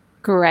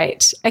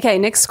 Great. Okay,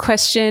 next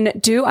question.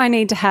 Do I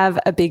need to have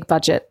a big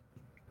budget?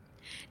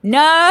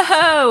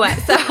 No.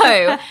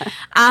 So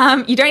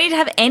you don't need to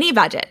have any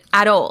budget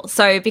at all.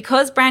 So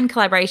because brand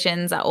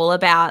collaborations are all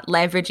about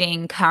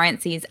leveraging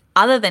currencies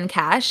other than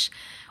cash,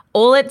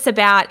 all it's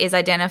about is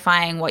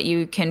identifying what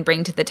you can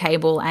bring to the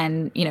table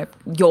and,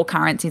 your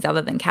currencies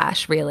other than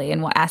cash, really,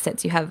 and what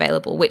assets you have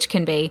available, which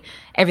can be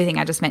everything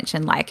I just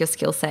mentioned, like your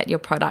skill set, your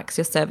products,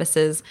 your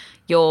services,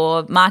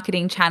 your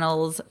marketing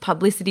channels,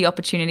 publicity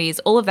opportunities,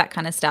 all of that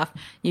kind of stuff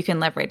you can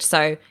leverage.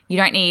 So you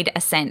don't need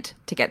a cent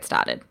to get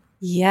started.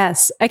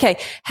 Yes. Okay.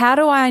 How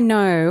do I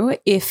know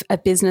if a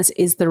business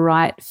is the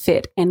right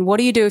fit? And what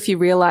do you do if you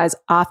realize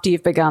after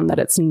you've begun that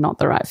it's not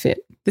the right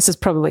fit? This is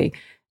probably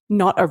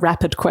not a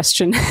rapid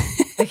question.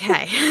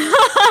 Okay.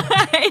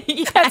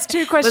 That's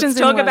 2 questions. Let's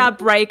talk about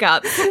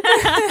breakups.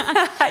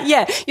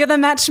 Yeah, you're the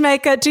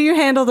matchmaker. Do you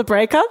handle the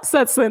breakups?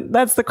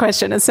 That's the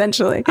question,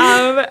 essentially.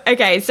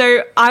 Okay,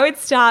 so I would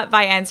start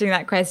by answering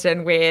that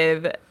question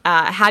with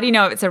how do you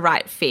know if it's a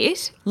right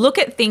fit? Look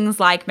at things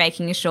like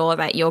making sure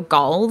that your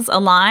goals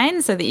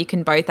align so that you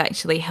can both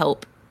actually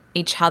help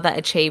each other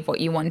achieve what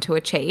you want to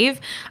achieve.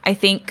 I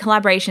think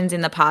collaborations in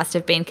the past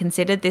have been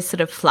considered this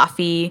sort of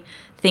fluffy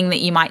thing that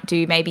you might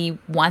do maybe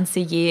once a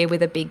year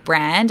with a big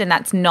brand, and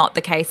that's not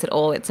the case at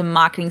all. It's a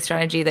marketing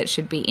strategy that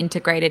should be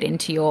integrated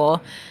into your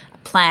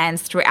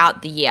plans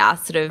throughout the year.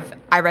 Sort of,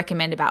 I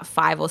recommend about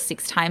 5 or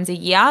 6 times a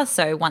year.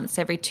 So once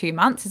every 2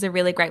 months is a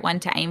really great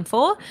one to aim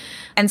for.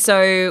 And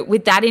so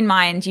with that in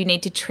mind, you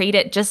need to treat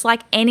it just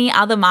like any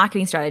other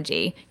marketing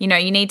strategy. You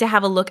need to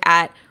have a look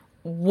at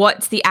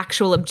what's the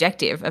actual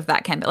objective of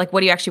that campaign? Like, what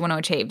do you actually want to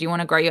achieve? Do you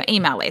want to grow your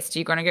email list? Do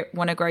you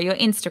want to grow your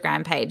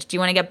Instagram page? Do you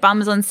want to get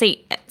bums on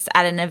seats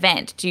at an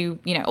event? Do you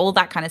all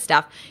that kind of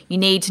stuff? You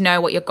need to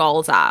know what your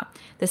goals are.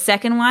 The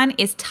second one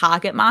is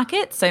target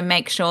market. So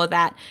make sure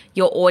that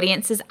your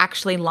audiences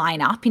actually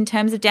line up in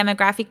terms of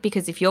demographic,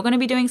 because if you're going to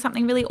be doing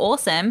something really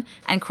awesome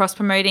and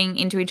cross-promoting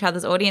into each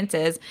other's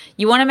audiences,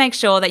 you want to make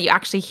sure that you're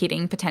actually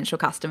hitting potential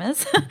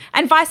customers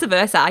and vice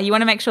versa. You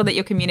want to make sure that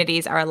your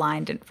communities are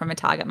aligned from a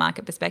target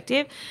market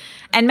perspective,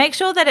 and make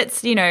sure that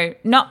it's,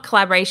 not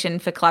collaboration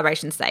for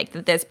collaboration's sake,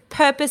 that there's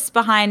purpose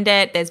behind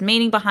it, there's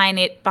meaning behind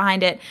it,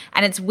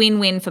 and it's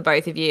win-win for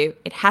both of you.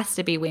 It has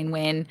to be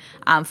win-win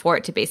for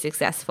it to be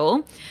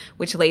successful,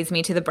 which leads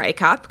me to the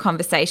breakup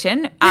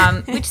conversation,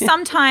 which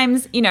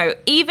sometimes,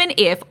 even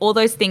if all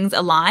those things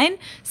align,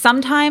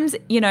 sometimes,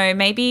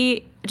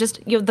 maybe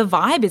just the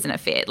vibe isn't a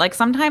fit. Like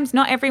sometimes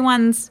not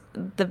everyone's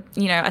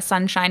a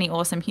sunshiny,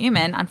 awesome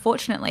human,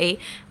 unfortunately.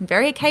 And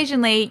very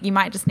occasionally you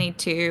might just need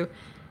to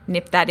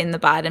nip that in the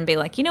bud and be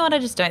like, you know what, I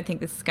just don't think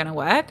this is going to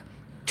work.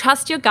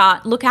 Trust your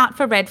gut, look out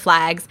for red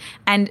flags,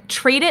 and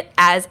treat it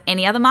as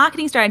any other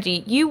marketing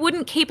strategy. You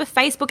wouldn't keep a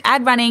Facebook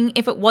ad running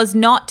if it was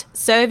not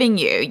serving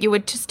you. You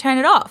would just turn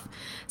it off.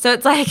 So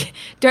it's like,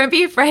 don't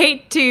be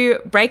afraid to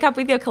break up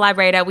with your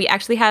collaborator. We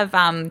actually have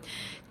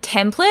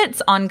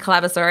templates on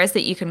Collabosaurus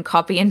that you can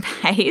copy and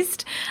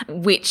paste,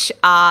 which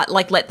are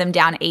like let them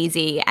down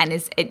easy and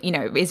is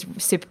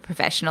super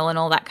professional and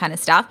all that kind of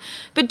stuff.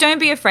 But don't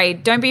be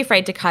afraid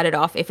to cut it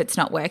off if it's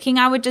not working.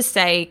 I would just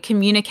say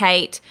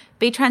communicate,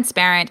 be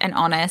transparent and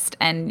honest,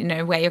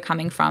 and where you're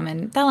coming from,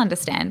 and they'll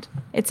understand.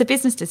 It's a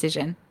business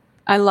decision.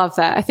 I love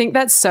that. I think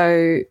that's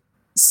so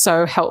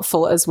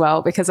helpful as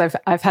well, because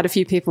I've had a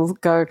few people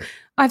go,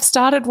 I've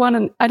started one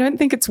and I don't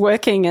think it's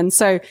working. And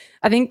so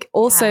I think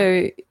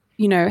also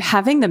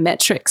having the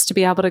metrics to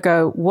be able to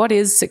go, what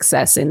is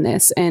success in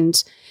this?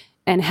 And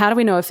how do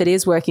we know if it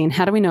is working? And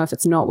how do we know if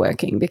it's not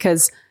working?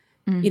 Because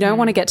you don't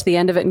want to get to the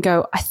end of it and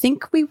go, I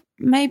think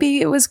maybe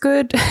it was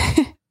good.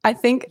 I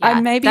think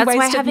I maybe wasted money.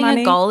 That's why having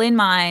a goal in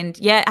mind.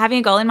 Yeah, having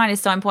a goal in mind is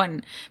so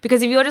important,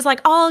 because if you're just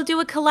like, oh, I'll do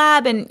a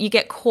collab, and you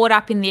get caught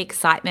up in the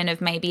excitement of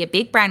maybe a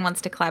big brand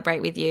wants to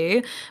collaborate with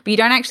you, but you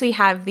don't actually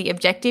have the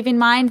objective in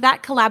mind,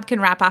 that collab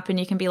can wrap up and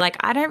you can be like,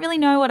 I don't really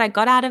know what I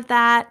got out of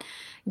that.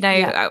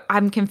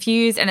 I'm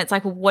confused. And it's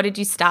like, well, what did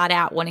you start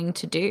out wanting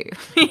to do?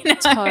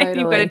 Totally.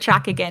 You've got to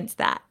track against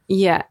that.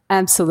 Yeah,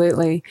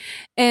 absolutely.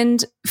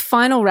 And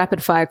final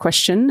rapid fire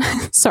question.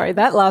 Sorry,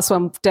 that last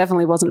one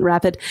definitely wasn't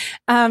rapid.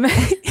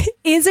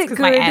 Is it good?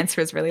 My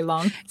answer is really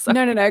long. So.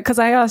 No, because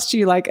I asked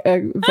you like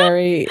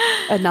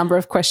a number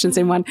of questions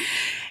in one.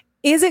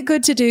 Is it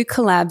good to do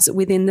collabs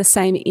within the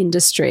same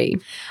industry?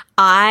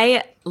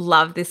 I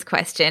love this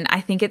question.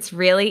 I think it's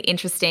really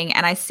interesting,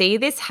 and I see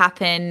this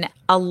happen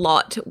a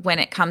lot when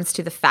it comes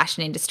to the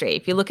fashion industry.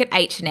 If you look at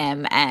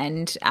H&M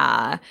and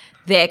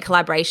their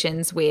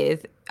collaborations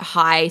with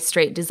high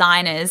street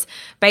designers,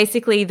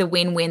 basically the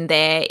win-win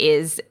there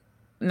is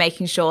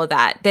making sure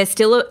that there's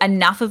still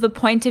enough of a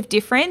point of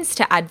difference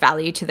to add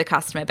value to the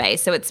customer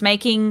base. So it's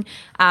making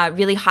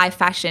really high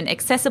fashion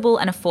accessible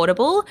and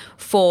affordable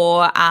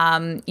for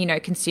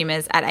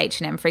consumers at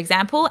H&M, for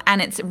example,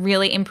 and it's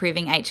really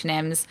improving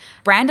H&M's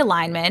brand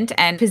alignment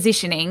and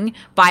positioning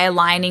by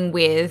aligning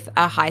with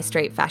a high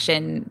street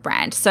fashion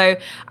brand. So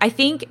I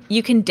think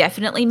you can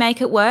definitely make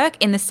it work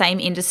in the same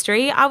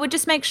industry. I would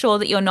just make sure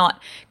that you're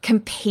not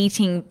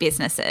competing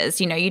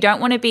businesses. You don't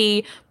want to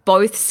be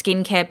both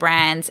skincare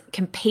brands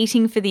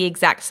competing for the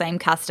exact same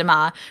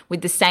customer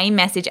with the same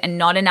message and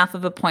not enough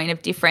of a point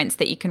of difference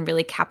that you can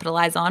really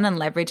capitalize on and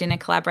leverage in a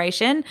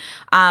collaboration.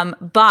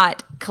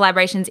 But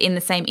collaborations in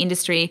the same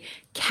industry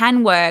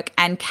can work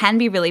and can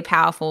be really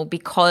powerful,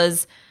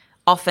 because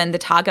often the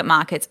target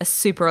markets are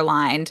super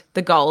aligned,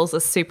 the goals are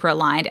super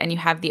aligned, and you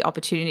have the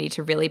opportunity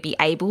to really be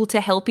able to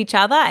help each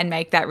other and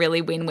make that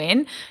really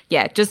win-win.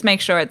 Yeah, just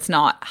make sure it's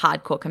not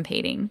hardcore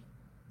competing.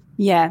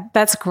 Yeah,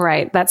 that's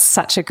great. That's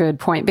such a good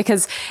point,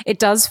 because it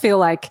does feel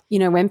like,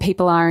 when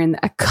people are in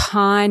a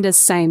kind of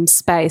same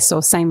space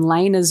or same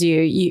lane as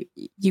you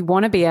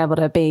want to be able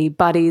to be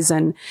buddies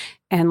and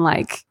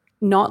like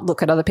not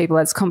look at other people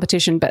as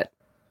competition, but,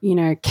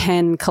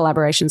 can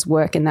collaborations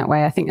work in that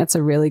way? I think that's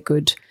a really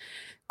good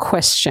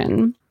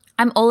question.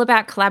 I'm all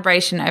about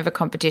collaboration over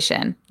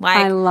competition.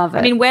 I love it.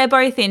 I mean, we're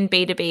both in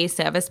B2B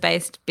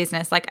service-based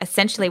business. Like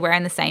essentially we're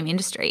in the same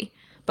industry,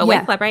 but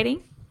we're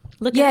collaborating.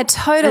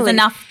 Totally. There's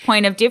enough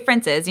point of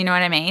differences, you know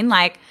what I mean?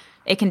 Like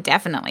it can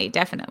definitely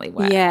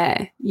work.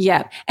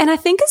 Yeah. And I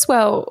think as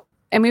well,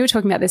 and we were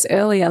talking about this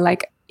earlier,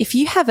 like if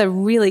you have a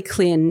really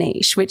clear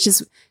niche, which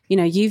is,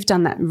 you've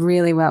done that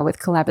really well with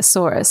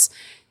Collabosaurus.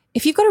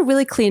 If you've got a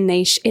really clear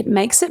niche, it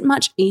makes it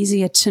much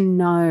easier to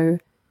know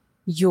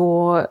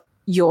your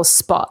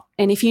spot.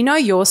 And if you know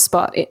your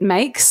spot, it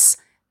makes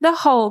the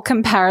whole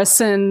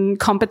comparison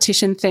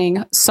competition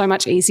thing so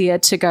much easier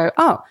to go,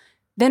 oh,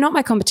 they're not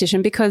my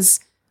competition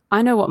because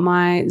I know what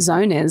my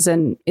zone is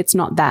and it's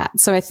not that.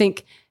 So I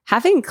think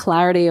having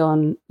clarity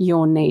on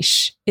your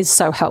niche is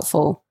so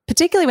helpful,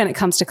 particularly when it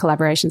comes to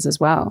collaborations as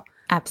well.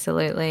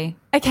 Absolutely.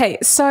 Okay,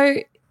 so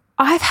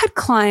I've had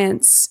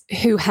clients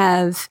who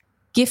have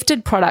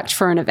gifted product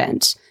for an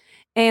event,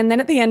 and then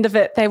at the end of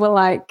it, they were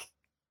like,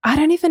 I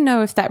don't even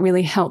know if that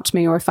really helped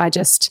me or if I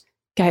just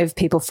gave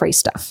people free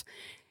stuff.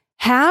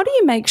 How do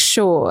you make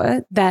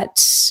sure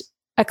that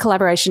a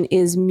collaboration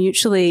is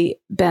mutually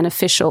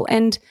beneficial?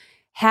 And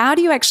how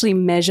do you actually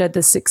measure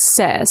the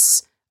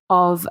success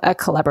of a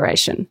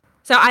collaboration?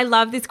 So I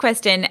love this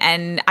question,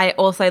 and I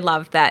also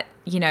love that,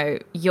 you know,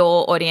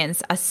 your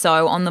audience are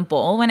so on the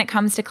ball when it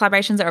comes to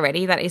collaborations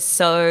already. That is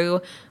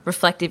so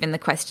reflective in the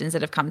questions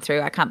that have come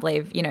through. I can't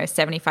believe,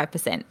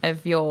 75%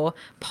 of your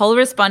poll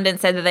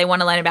respondents said that they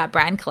want to learn about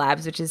brand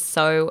collabs, which is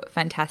so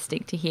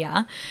fantastic to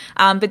hear.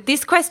 But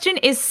this question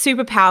is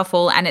super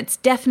powerful, and it's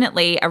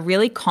definitely a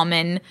really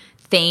common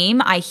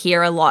theme I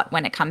hear a lot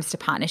when it comes to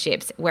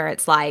partnerships, where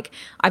it's like,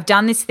 I've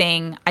done this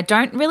thing, I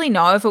don't really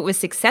know if it was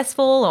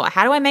successful, or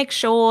how do I make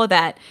sure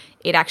that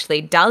it actually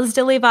does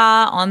deliver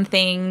on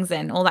things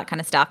and all that kind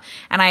of stuff.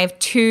 And I have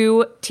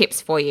 2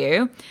 tips for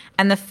you.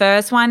 And the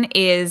first one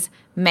is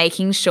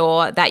making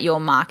sure that your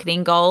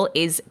marketing goal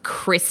is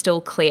crystal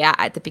clear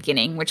at the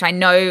beginning, which I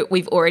know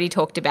we've already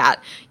talked about.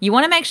 You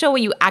want to make sure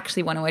what you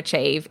actually want to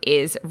achieve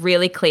is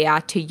really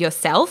clear to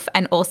yourself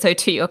and also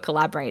to your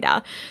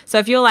collaborator. So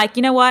if you're like,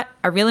 you know what,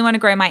 I really want to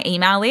grow my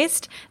email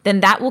list,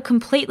 then that will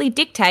completely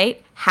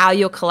dictate how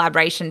your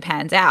collaboration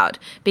pans out.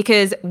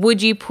 Because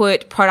would you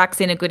put products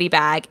in a goodie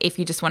bag if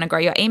you just want to grow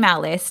your email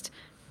list?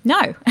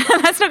 No,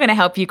 that's not going to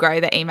help you grow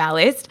the email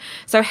list.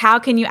 So how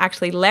can you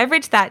actually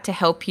leverage that to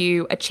help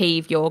you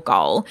achieve your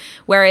goal?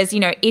 Whereas,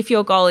 if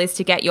your goal is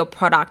to get your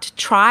product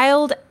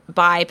trialed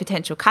by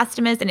potential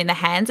customers and in the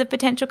hands of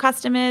potential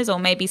customers, or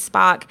maybe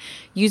spark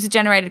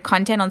user-generated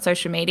content on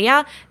social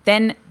media,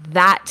 then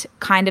that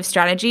kind of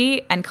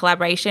strategy and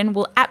collaboration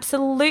will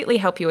absolutely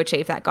help you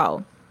achieve that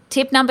goal.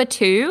 Tip number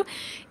 2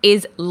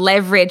 is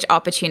leverage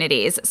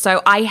opportunities.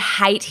 So I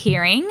hate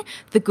hearing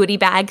the goodie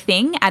bag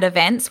thing at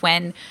events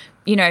when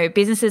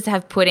businesses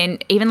have put in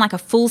even like a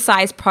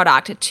full-size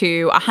product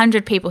to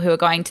 100 people who are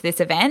going to this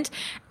event,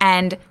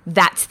 and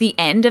that's the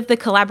end of the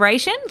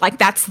collaboration. Like,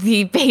 that's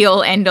the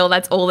be-all, end-all.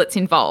 That's all that's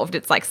involved.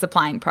 It's like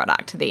supplying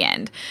product to the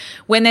end.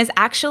 When there's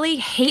actually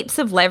heaps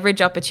of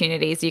leverage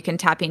opportunities you can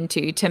tap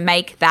into to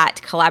make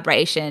that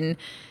collaboration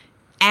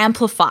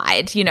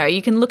amplified.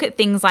 You can look at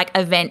things like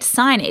event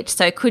signage.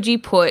 So could you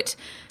put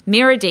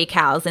mirror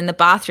decals in the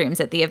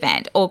bathrooms at the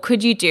event? Or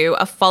could you do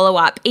a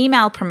follow-up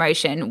email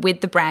promotion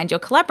with the brand you're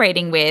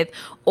collaborating with?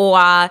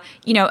 Or,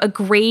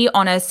 agree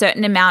on a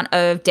certain amount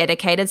of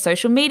dedicated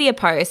social media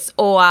posts?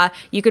 Or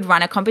you could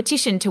run a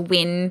competition to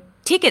win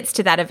tickets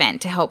to that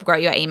event to help grow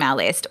your email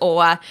list?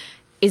 Or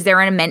is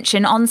there a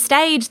mention on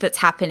stage that's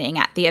happening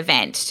at the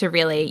event to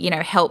really,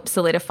 help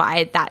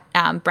solidify that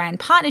brand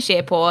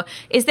partnership? Or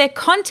is there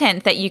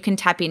content that you can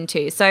tap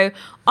into? So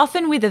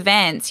often with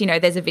events,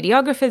 there's a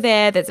videographer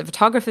there, there's a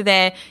photographer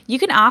there. You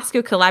can ask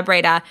your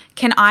collaborator,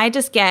 can I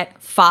just get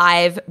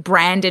 5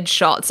 branded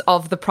shots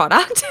of the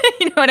product?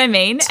 You know what I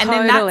mean? Totally.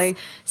 And then that's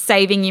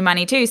saving you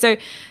money too. So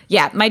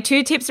yeah, my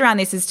 2 tips around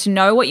this is to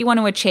know what you want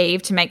to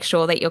achieve to make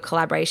sure that your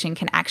collaboration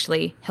can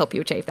actually help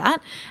you achieve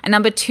that. And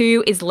number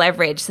 2 is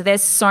leverage. So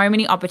there's so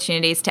many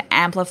opportunities to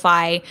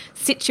amplify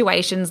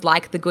situations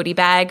like the goodie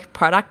bag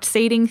product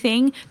seeding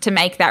thing to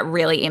make that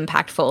really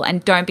impactful.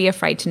 And don't be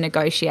afraid to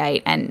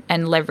negotiate and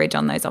leverage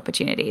on those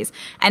opportunities.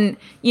 And,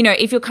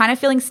 if you're kind of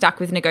feeling stuck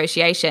with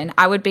negotiation,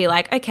 I would be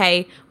like,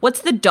 okay,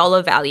 what's the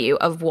dollar value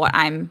of what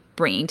I'm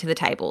bringing to the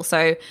table?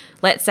 So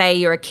let's say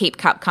you're a Keep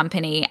Cup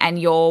company and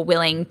you're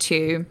willing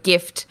to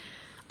gift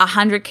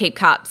 100 Keep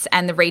Cups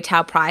and the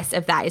retail price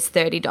of that is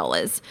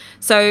 $30.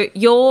 So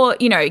you're,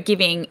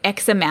 giving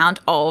X amount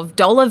of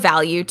dollar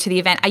value to the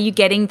event. Are you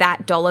getting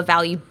that dollar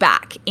value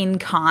back in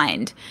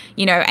kind?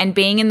 And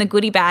being in the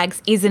goodie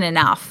bags isn't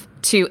enough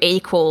to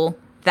equal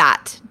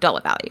that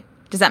dollar value.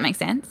 Does that make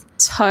sense?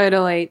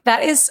 Totally.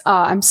 That is,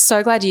 I'm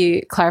so glad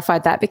you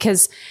clarified that,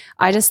 because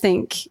I just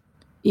think,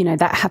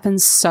 that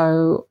happens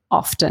so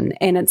often.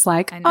 And it's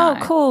like, oh,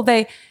 cool.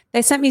 They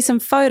sent me some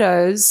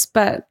photos,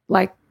 but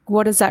like,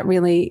 what does that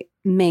really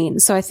mean?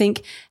 So I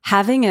think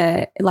having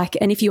and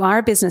if you are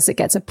a business that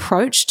gets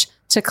approached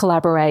to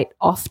collaborate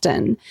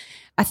often,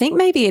 I think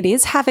maybe it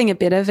is having a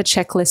bit of a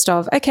checklist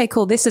of, okay,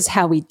 cool, this is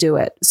how we do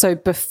it. So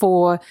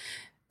before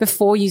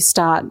you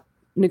start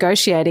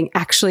negotiating,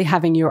 actually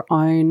having your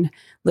own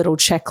little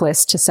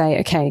checklist to say,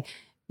 okay,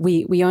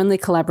 we only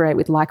collaborate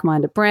with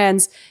like-minded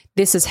brands.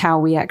 This is how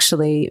we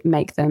actually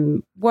make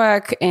them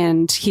work,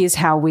 and here's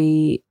how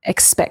we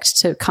expect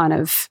to kind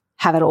of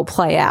have it all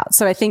play out.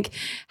 So I think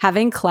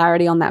having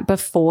clarity on that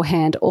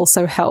beforehand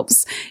also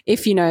helps.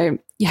 If, you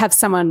have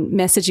someone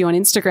message you on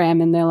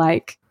Instagram and they're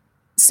like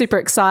super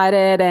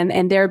excited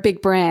and they're a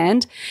big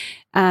brand,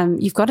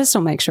 you've got to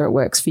still make sure it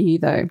works for you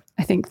though.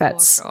 I think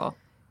that's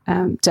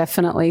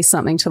definitely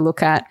something to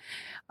look at.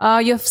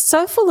 You're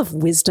so full of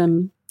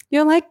wisdom.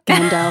 You're like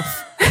Gandalf.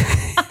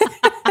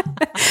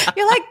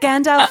 You're like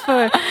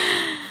Gandalf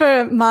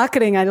for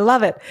marketing. I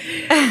love it.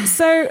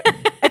 So,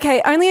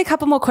 okay, only a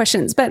couple more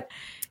questions, but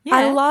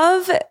yeah.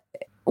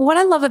 What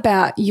I love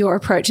about your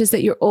approach is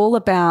that you're all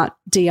about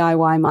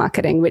DIY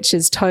marketing, which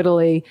is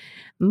totally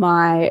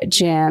my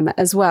jam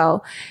as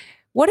well.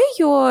 What are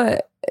your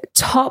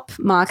top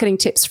marketing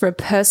tips for a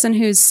person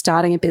who's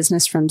starting a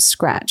business from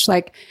scratch?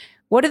 Like,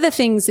 what are the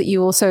things that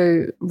you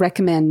also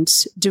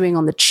recommend doing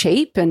on the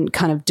cheap and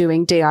kind of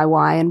doing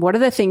DIY? And what are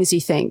the things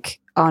you think,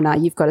 oh, no,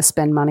 you've got to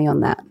spend money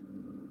on that?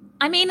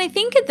 I mean, I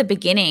think at the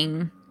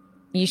beginning,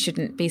 you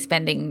shouldn't be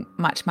spending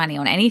much money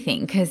on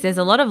anything because there's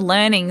a lot of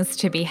learnings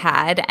to be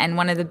had. And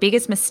one of the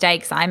biggest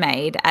mistakes I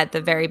made at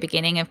the very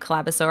beginning of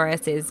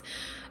Collabosaurus is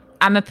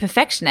I'm a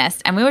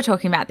perfectionist, and we were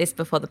talking about this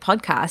before the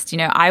podcast. You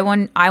know, I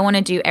want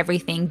to do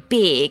everything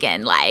big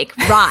and like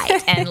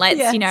right, and let's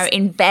Yes. you know,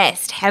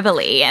 invest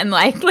heavily and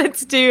like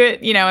let's do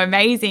it, you know, an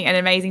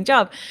amazing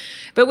job.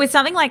 But with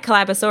something like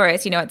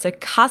Collabosaurus, you know, it's a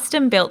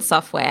custom built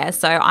software.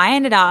 So I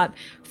ended up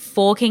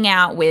forking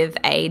out with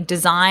a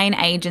design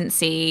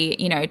agency,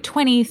 you know,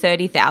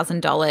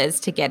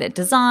 $20,000-$30,000 to get it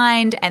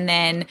designed. And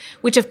then,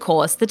 which of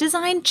course the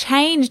design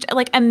changed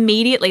like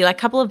immediately, like a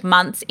couple of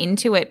months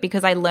into it,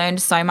 because I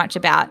learned so much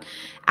about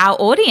our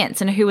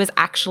audience and who was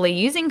actually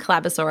using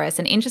Collabosaurus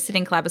and interested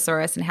in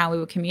Collabosaurus and how we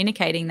were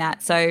communicating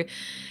that. So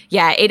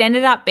yeah, it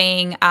ended up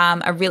being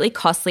a really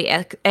costly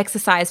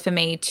exercise for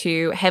me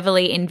to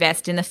heavily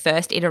invest in the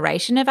first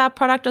iteration of our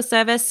product or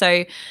service.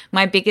 So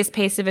my biggest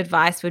piece of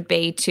advice would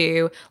be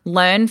to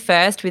learn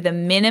first with a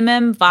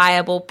minimum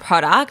viable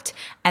product.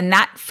 And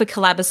that for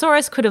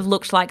Collabosaurus could have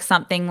looked like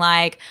something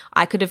like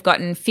I could have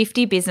gotten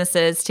 50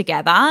 businesses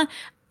together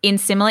in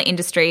similar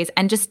industries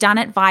and just done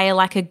it via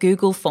like a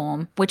Google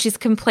form, which is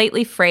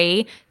completely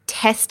free,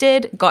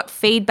 tested, got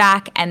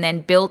feedback, and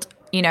then built,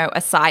 you know, a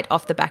site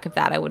off the back of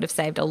that. I would have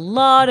saved a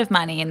lot of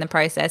money in the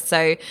process.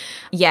 So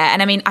yeah,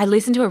 and I mean, I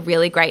listened to a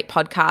really great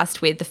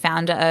podcast with the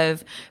founder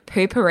of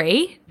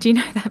Poopery. Do you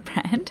know that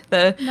brand?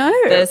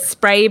 The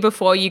spray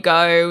before you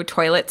go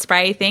toilet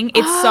spray thing.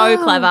 It's so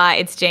clever.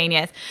 It's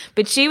genius.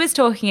 But she was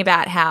talking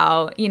about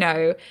how, you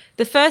know,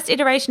 the first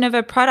iteration of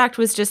her product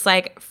was just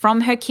like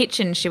from her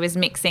kitchen, she was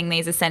mixing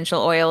these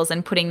essential oils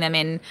and putting them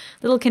in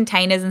little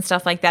containers and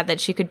stuff like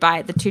that she could buy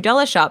at the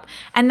 $2 shop.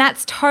 And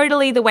that's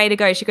totally the way to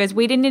go. She goes,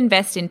 we didn't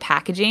invest in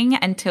packaging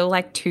until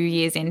like 2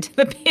 years into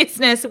the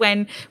business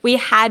when we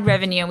had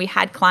revenue and we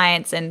had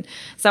clients. And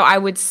so I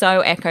would so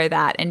echo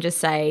that and just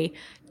say,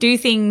 do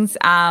things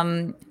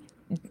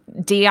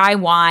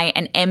DIY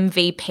and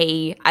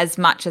MVP as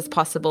much as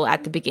possible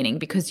at the beginning,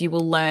 because you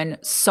will learn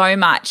so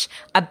much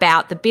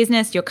about the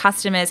business, your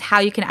customers, how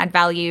you can add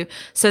value,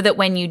 so that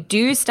when you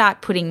do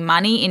start putting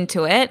money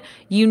into it,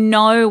 you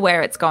know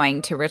where it's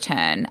going to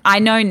return. I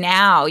know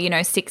now, you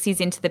know, 6 years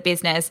into the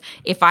business,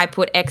 if I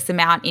put X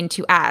amount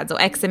into ads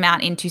or X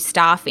amount into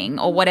staffing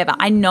or whatever,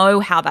 I know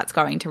how that's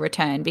going to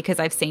return because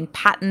I've seen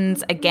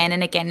patterns again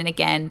and again and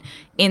again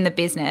in the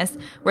business.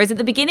 Whereas at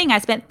the beginning, I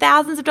spent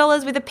thousands of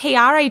dollars with a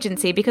PR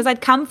agency because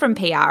I'd come from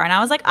PR and I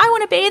was like, I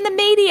want to be in the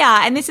media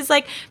and this is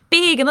like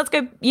big and let's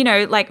go, you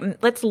know, like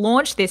let's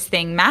launch this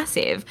thing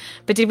massive.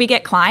 But did we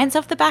get clients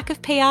off the back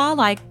of PR?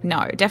 Like,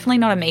 no, definitely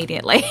not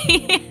immediately.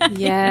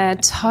 Yeah,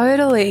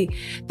 totally.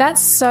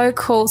 That's so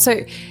cool.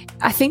 So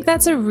I think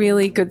that's a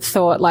really good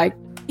thought. Like,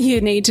 you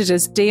need to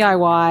just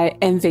DIY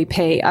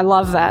MVP. I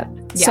love that.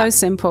 Yeah. So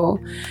simple.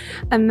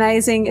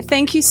 Amazing.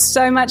 Thank you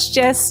so much,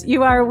 Jess.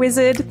 You are a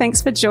wizard.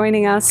 Thanks for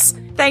joining us.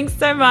 Thanks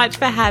so much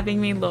for having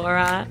me,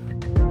 Laura.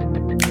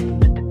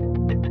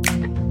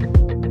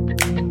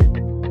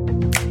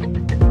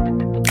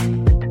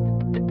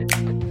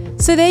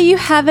 So there you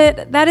have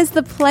it. That is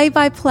the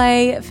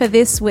play-by-play for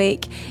this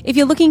week. If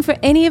you're looking for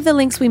any of the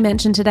links we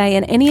mentioned today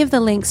and any of the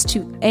links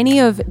to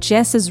any of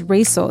Jess's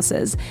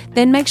resources,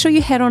 then make sure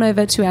you head on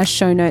over to our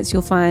show notes.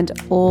 You'll find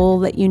all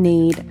that you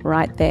need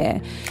right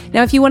there.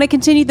 Now, if you want to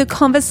continue the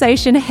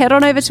conversation, head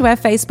on over to our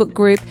Facebook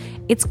group.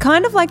 It's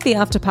kind of like the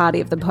after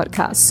party of the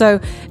podcast. So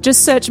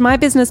just search My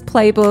Business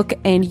Playbook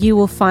and you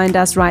will find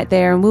us right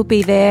there, and we'll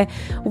be there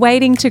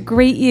waiting to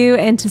greet you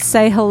and to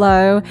say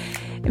hello.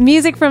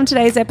 Music from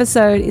today's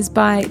episode is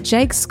by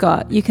Jake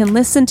Scott. You can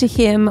listen to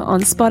him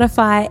on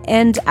Spotify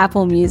and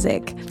Apple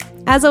Music.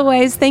 As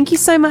always, thank you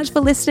so much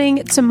for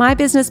listening to My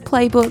Business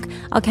Playbook.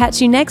 I'll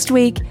catch you next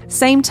week,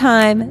 same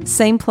time,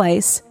 same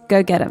place.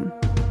 Go get 'em.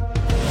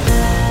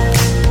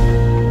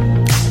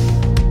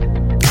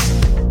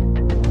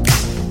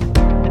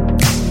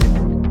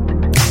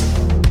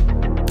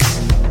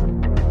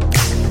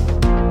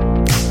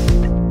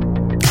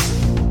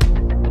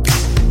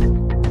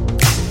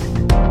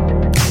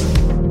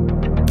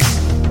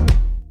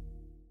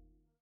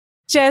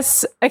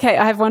 Jess, okay,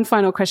 I have one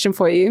final question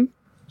for you.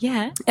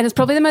 Yeah. And it's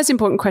probably the most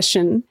important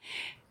question.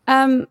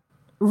 Ryan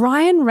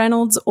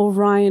Reynolds or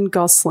Ryan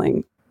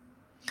Gosling?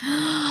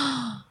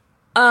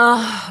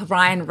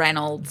 Ryan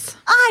Reynolds.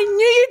 I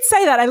knew you'd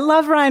say that. I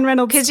love Ryan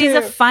Reynolds because he's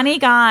a funny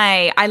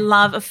guy. I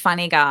love a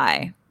funny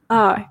guy.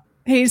 Oh,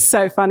 he's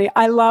so funny.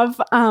 I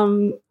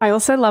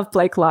also love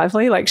Blake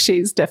Lively. Like,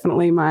 she's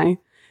definitely my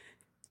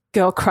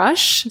girl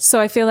crush.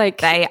 So I feel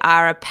like they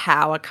are a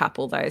power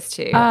couple, those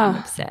two. I'm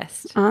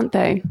obsessed. Aren't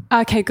they?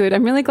 Okay, good.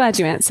 I'm really glad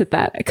you answered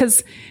that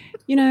because,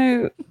 you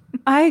know,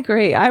 I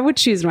agree. I would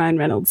choose Ryan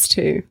Reynolds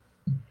too.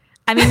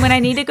 I mean, when I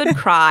need a good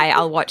cry,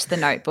 I'll watch The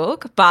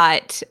Notebook,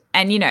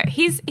 and you know,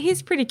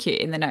 he's pretty cute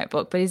in The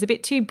Notebook, but he's a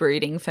bit too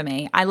brooding for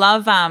me. I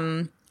love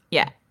Ryan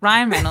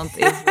Reynolds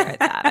is where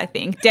it's at, I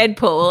think.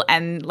 Deadpool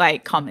and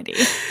like comedy.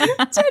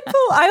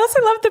 Deadpool. I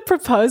also love The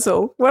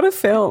Proposal. What a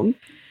film.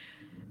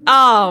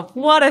 Oh,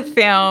 what a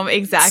film.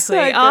 Exactly.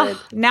 So good.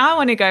 Now I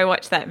want to go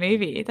watch that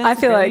movie. That's I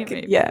feel like,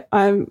 movie. yeah,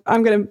 I'm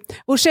going to,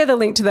 we'll share the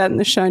link to that in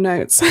the show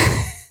notes.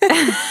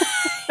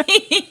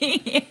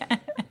 Yeah.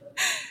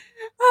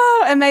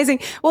 Oh, amazing.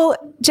 Well,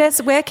 Jess,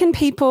 where can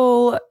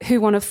people who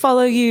want to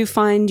follow you,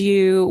 find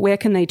you, where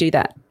can they do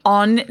that?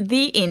 On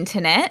the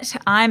internet.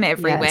 I'm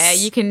everywhere.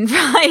 Yes. You can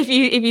if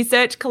you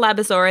search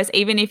Collabosaurus,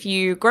 even if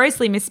you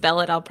grossly misspell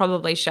it, I'll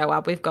probably show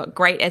up. We've got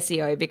great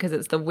SEO because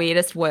it's the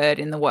weirdest word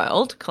in the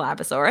world,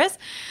 Collabosaurus.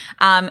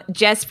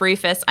 Jess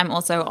Ruhfus. I'm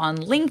also on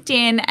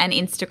LinkedIn and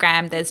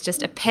Instagram. There's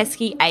just a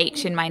pesky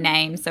H in my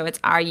name, so it's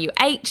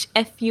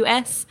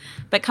RUHFUS.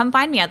 But come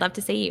find me. I'd love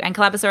to see you. And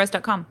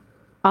collabosaurus.com.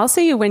 I'll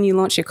see you when you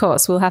launch your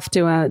course. We'll have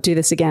to do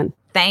this again.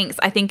 Thanks.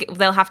 I think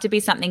there'll have to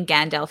be something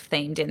Gandalf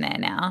themed in there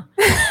now.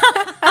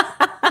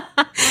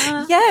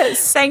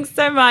 Yes. Thanks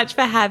so much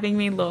for having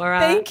me, Laura.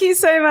 Thank you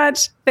so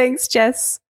much. Thanks, Jess.